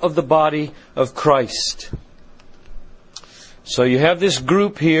building up of the body of Christ. So you have this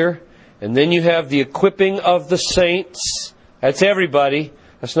group here, and then you have the equipping of the saints. That's everybody.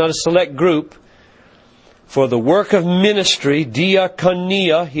 That's not a select group. For the work of ministry,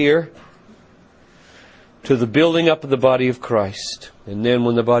 diakonia here, to the building up of the body of Christ. And then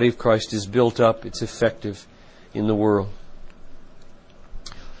when the body of Christ is built up, it's effective in the world.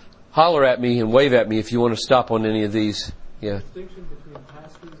 Holler at me and wave at me if you want to stop on any of these. Yeah. Distinction between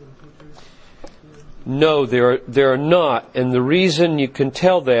pastors and teachers? No, there are not. And the reason you can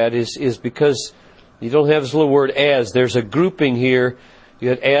tell that is because you don't have this little word as. There's a grouping here. You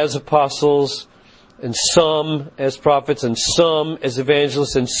had as apostles, and some as prophets, and some as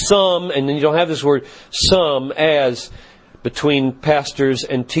evangelists, and some, and then you don't have this word, some as between pastors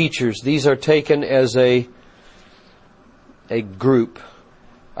and teachers. These are taken as a group.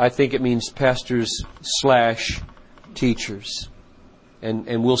 I think it means pastors / teachers.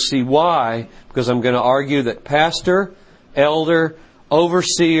 And we'll see why, because I'm going to argue that pastor, elder,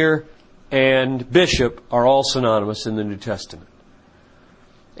 overseer, and bishop are all synonymous in the New Testament.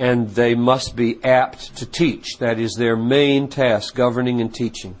 And they must be apt to teach. That is their main task, governing and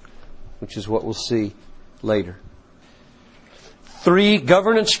teaching, which is what we'll see later. 3,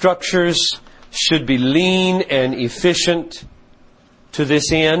 governance structures should be lean and efficient to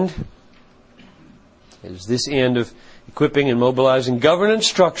this end. It is this end of equipping and mobilizing. Governance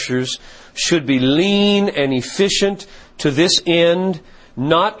structures should be lean and efficient to this end,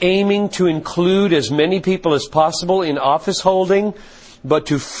 not aiming to include as many people as possible in office holding, but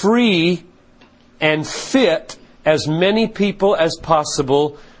to free and fit as many people as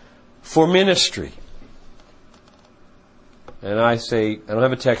possible for ministry. And I say, I don't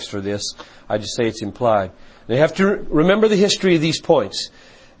have a text for this, I just say it's implied. They have to remember the history of these points.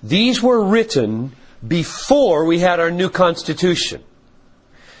 These were written before we had our new Constitution.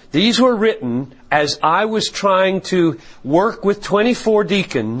 These were written as I was trying to work with 24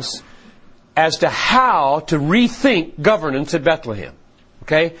 deacons as to how to rethink governance at Bethlehem.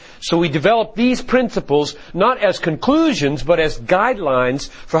 Okay? So we developed these principles not as conclusions, but as guidelines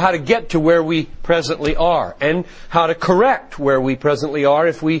for how to get to where we presently are, and how to correct where we presently are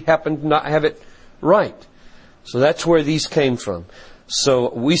if we happen to not have it right. So that's where these came from.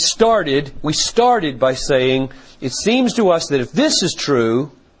 So we started by saying, it seems to us that if this is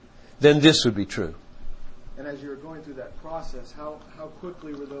true, then this would be true. And as you were going through that process, how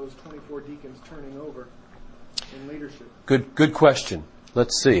quickly were those 24 deacons turning over in leadership? Good question.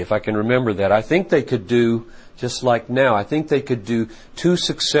 Let's see if I can remember that. I think they could do, just like now, I think they could do 2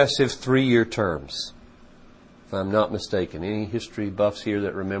 successive 3-year terms. If I'm not mistaken. Any history buffs here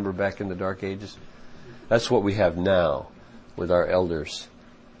that remember back in the Dark Ages? That's what we have now with our elders.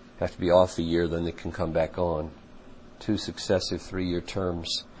 Have to be off a year, then they can come back on. 2 successive 3-year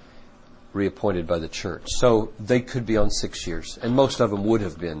terms reappointed by the church. So they could be on 6 years. And most of them would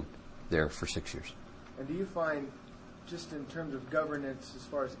have been there for 6 years. And do you find, just in terms of governance, as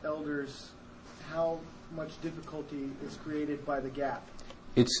far as elders, how much difficulty is created by the gap?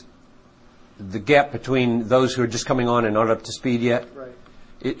 It's the gap between those who are just coming on and aren't up to speed yet. Right.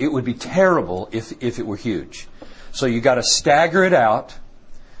 It would be terrible if it were huge. So you got to stagger it out,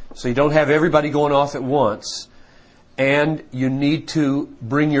 so you don't have everybody going off at once, and you need to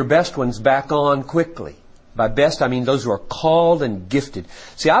bring your best ones back on quickly. By best, I mean those who are called and gifted.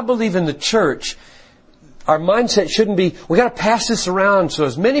 See, I believe in the church, our mindset shouldn't be, we got to pass this around so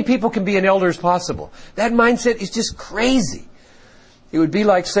as many people can be an elder as possible. That mindset is just crazy. It would be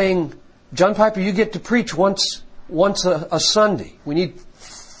like saying, John Piper, you get to preach once a Sunday. We need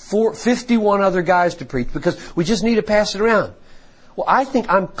 51 other guys to preach because we just need to pass it around. Well, I think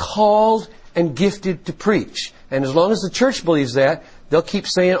I'm called and gifted to preach. And as long as the church believes that, they'll keep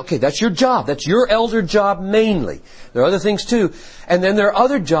saying, okay, that's your job. That's your elder job mainly. There are other things too. And then there are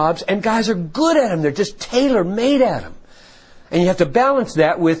other jobs, and guys are good at them. They're just tailor-made at them. And you have to balance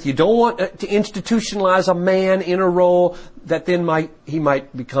that with, you don't want to institutionalize a man in a role that then he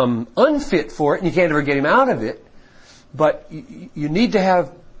might become unfit for it, and you can't ever get him out of it. But you need to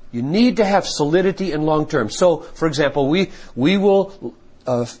have solidity and long term. So, for example, we will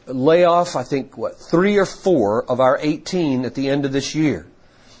lay off, I think, 3 or 4 of our 18 at the end of this year.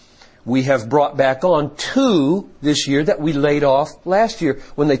 We have brought back on 2 this year that we laid off last year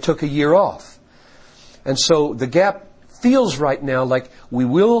when they took a year off. And so the gap feels right now like we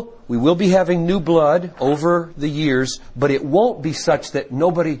will be having new blood over the years, but it won't be such that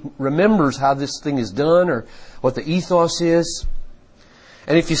nobody remembers how this thing is done or what the ethos is.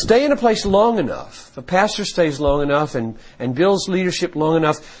 And if you stay in a place long enough, if a pastor stays long enough and builds leadership long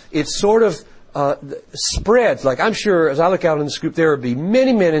enough, it sort of spreads. Like I'm sure as I look out in this group, there will be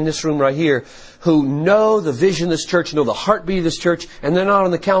many men in this room right here who know the vision of this church, know the heartbeat of this church, and they're not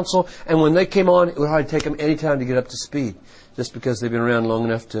on the council. And when they came on, it would hardly take them any time to get up to speed, just because they've been around long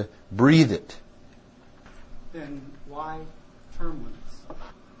enough to breathe it. Then why term limits?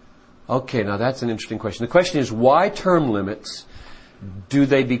 Okay, now that's an interesting question. The question is, why term limits? Do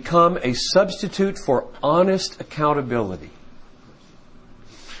they become a substitute for honest accountability?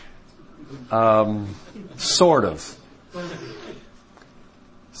 Sort of.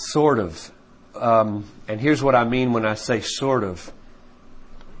 Sort of. And here's what I mean when I say sort of.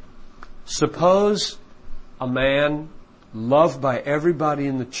 Suppose a man loved by everybody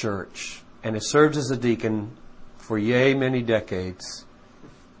in the church and has served as a deacon for many decades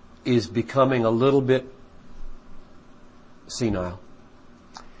is becoming a little bit senile.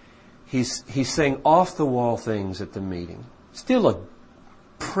 He's saying off-the-wall things at the meeting. Still a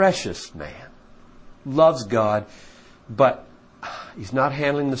precious man. Loves God. But he's not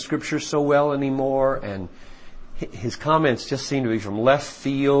handling the Scriptures so well anymore. And his comments just seem to be from left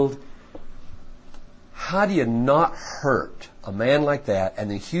field. How do you not hurt a man like that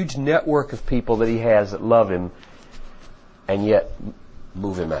and the huge network of people that he has that love him and yet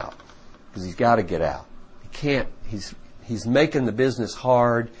move him out? Because he's got to get out. He can't. He's making the business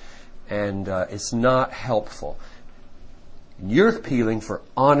hard. And it's not helpful. You're appealing for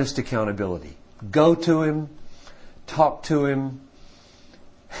honest accountability. Go to him. Talk to him.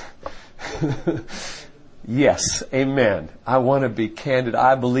 Yes, amen. I want to be candid.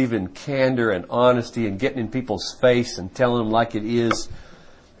 I believe in candor and honesty and getting in people's face and telling them like it is.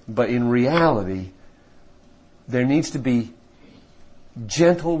 But in reality, there needs to be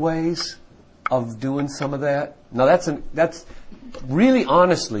gentle ways of doing some of that. Now that's really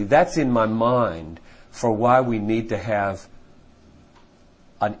honestly, that's in my mind for why we need to have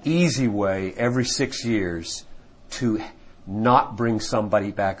an easy way every 6 years to not bring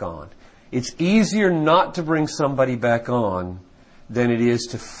somebody back on. It's easier not to bring somebody back on than it is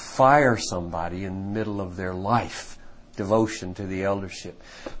to fire somebody in the middle of their life devotion to the eldership.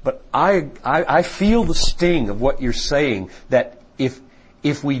 But I feel the sting of what you're saying, that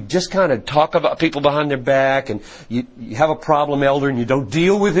if we just kind of talk about people behind their back and you have a problem elder and you don't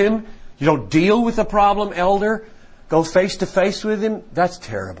deal with him, you don't deal with the problem elder, go face to face with him, that's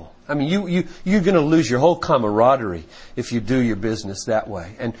terrible. I mean, you're going to lose your whole camaraderie if you do your business that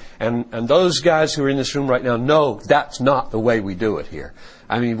way. And those guys who are in this room right now know that's not the way we do it here.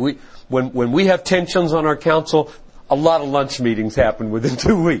 I mean, when we have tensions on our council, a lot of lunch meetings happen within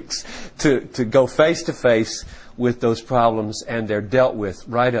 2 weeks to go face to face with those problems, and they're dealt with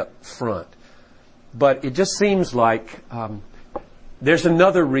right up front. But it just seems like there's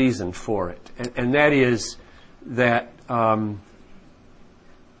another reason for it, and that is that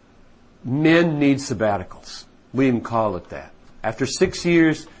men need sabbaticals. We even call it that. After 6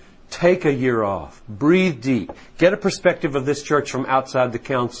 years, take a year off. Breathe deep. Get a perspective of this church from outside the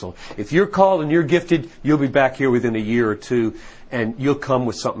council. If you're called and you're gifted, you'll be back here within a year or two, and you'll come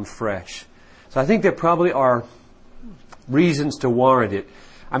with something fresh. So I think there probably are reasons to warrant it.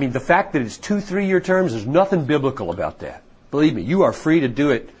 I mean, the fact that it's 2 3-year terms, there's nothing biblical about that. Believe me, you are free to do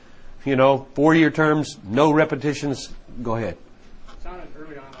it, 4-year terms, no repetitions. Go ahead. It sounded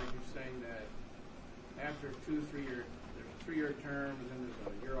early on like you're saying that after 2 3-year, there's a 3-year term, and then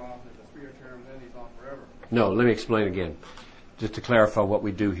there's a year off, and there's a 3-year term, and then he's off forever. No, let me explain again, just to clarify what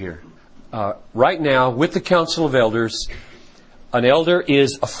we do here. Right now, with the Council of Elders, an elder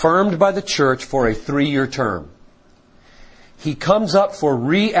is affirmed by the church for a 3-year term. He comes up for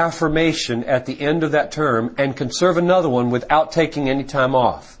reaffirmation at the end of that term and can serve another one without taking any time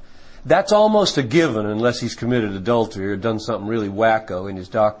off. That's almost a given unless he's committed adultery or done something really wacko in his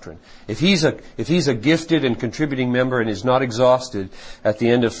doctrine. If he's a gifted and contributing member and is not exhausted at the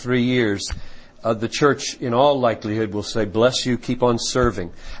end of 3 years, the church in all likelihood will say, bless you, keep on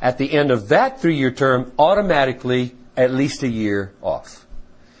serving. At the end of that 3-year term, automatically at least a year off.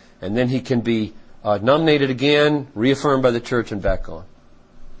 And then he can be nominated again, reaffirmed by the church, and back on.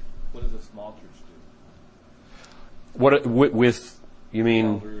 What does a small church do? What with you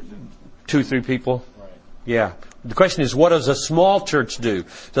mean 2-3 people? Right. Yeah. The question is, what does a small church do?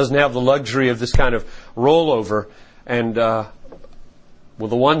 Doesn't have the luxury of this kind of rollover. And well,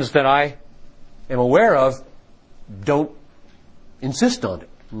 the ones that I am aware of don't insist on it.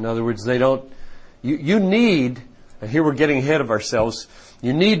 In other words, they don't. You need, and here we're getting ahead of ourselves,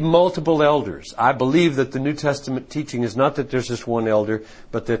 you need multiple elders. I believe that the New Testament teaching is not that there's just one elder,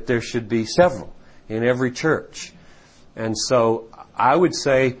 but that there should be several in every church. And so I would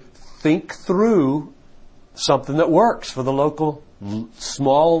say think through something that works for the local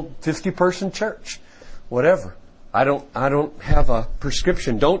small 50-person church. Whatever. I don't have a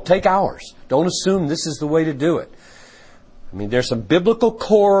prescription. Don't take ours. Don't assume this is the way to do it. I mean, there's some biblical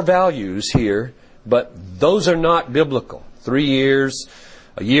core values here, but those are not biblical. 3 years,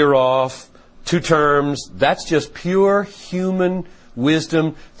 a year off, 2 terms, that's just pure human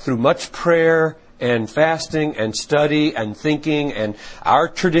wisdom through much prayer and fasting and study and thinking and our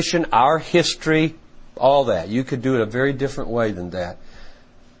tradition, our history, all that. You could do it a very different way than that.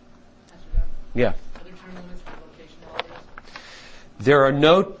 Yeah. There are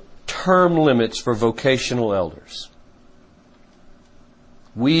no term limits for vocational elders.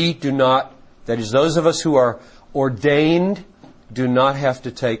 We do not, that is, those of us who are ordained do not have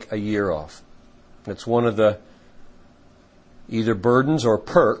to take a year off. That's one of the either burdens or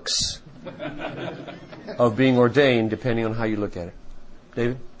perks of being ordained, depending on how you look at it.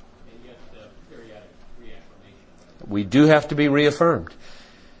 David? And yet periodic reaffirmation. We do have to be reaffirmed.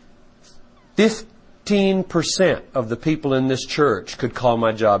 15% of the people in this church could call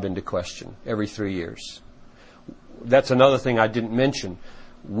my job into question every 3 years. That's another thing I didn't mention.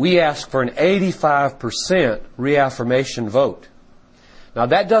 We ask for an 85% reaffirmation vote. Now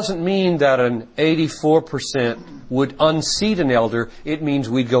that doesn't mean that an 84% would unseat an elder. It means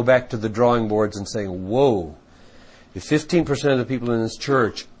we'd go back to the drawing boards and say, whoa, if 15% of the people in this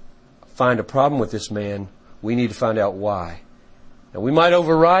church find a problem with this man, we need to find out why. Now we might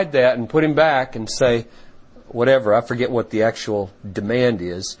override that and put him back and say, whatever, I forget what the actual demand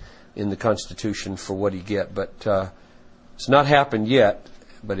is in the Constitution for what he get, but it's not happened yet.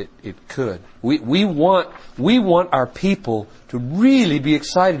 But it could. We want our people to really be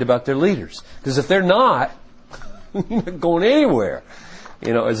excited about their leaders. Because if they're not, you're not going anywhere,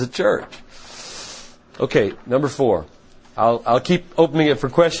 as a church. Okay, number 4. I'll keep opening it for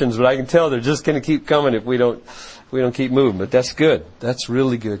questions, but I can tell they're just going to keep coming if we don't keep moving. But that's good. That's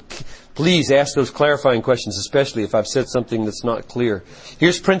really good. Please ask those clarifying questions, especially if I've said something that's not clear.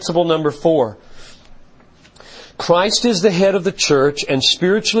 Here's principle number 4. Christ is the head of the church, and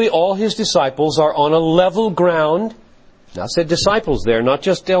spiritually all His disciples are on a level ground. Now I said disciples there, not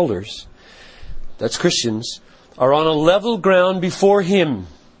just elders. That's Christians. Are on a level ground before Him.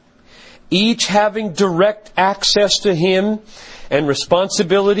 Each having direct access to Him and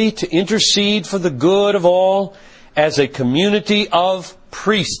responsibility to intercede for the good of all as a community of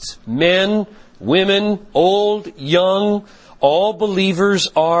priests. Men, women, old, young, all believers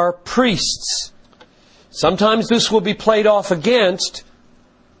are priests. Sometimes this will be played off against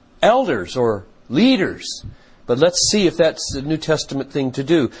elders or leaders. But let's see if that's a New Testament thing to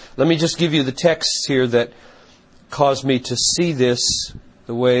do. Let me just give you the texts here that caused me to see this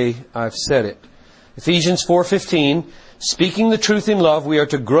the way I've said it. Ephesians 4:15, speaking the truth in love, we are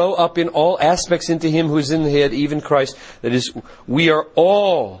to grow up in all aspects into Him who is in the head, even Christ. That is, we are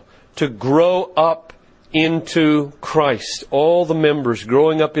all to grow up into Christ. All the members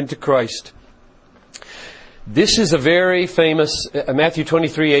growing up into Christ. This is a very famous Matthew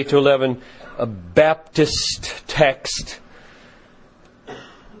 23:8-11, a Baptist text.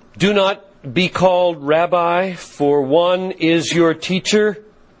 Do not be called rabbi, for one is your teacher,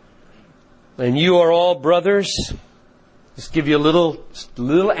 and you are all brothers. Just give you a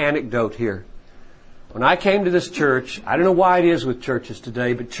little anecdote here. When I came to this church, I don't know why it is with churches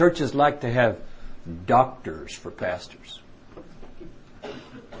today, but churches like to have doctors for pastors.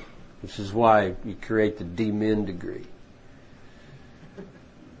 This is why you create the D-Min degree.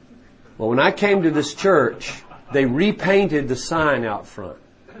 Well, when I came to this church, they repainted the sign out front.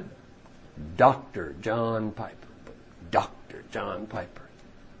 Dr. John Piper. Dr. John Piper.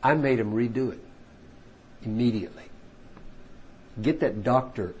 I made them redo it immediately. get that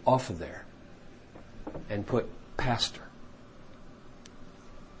doctor off of there and put pastor.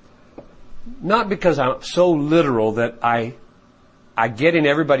 Not because I'm so literal that I get in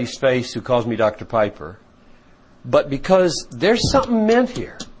everybody's face who calls me Dr. Piper, but because there's something meant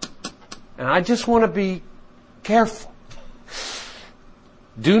here. And I just want to be careful.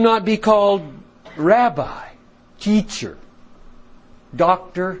 Do not be called rabbi, teacher,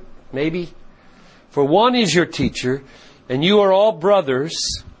 doctor, maybe. For one is your teacher, and you are all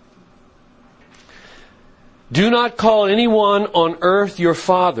brothers. Do not call anyone on earth your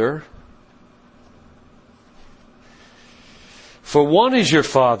father, for one is your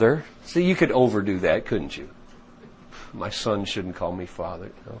father. See, you could overdo that, couldn't you? My son shouldn't call me father.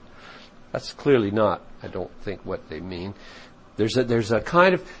 No. That's clearly not, I don't think, what they mean. There's a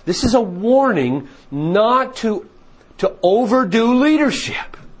kind of, this is a warning not to overdo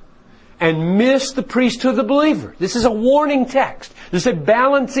leadership and miss the priesthood of the believer. This is a warning text. This is a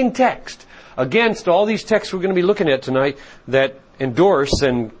balancing text against all these texts we're going to be looking at tonight that endorse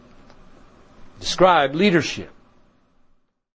and describe leadership.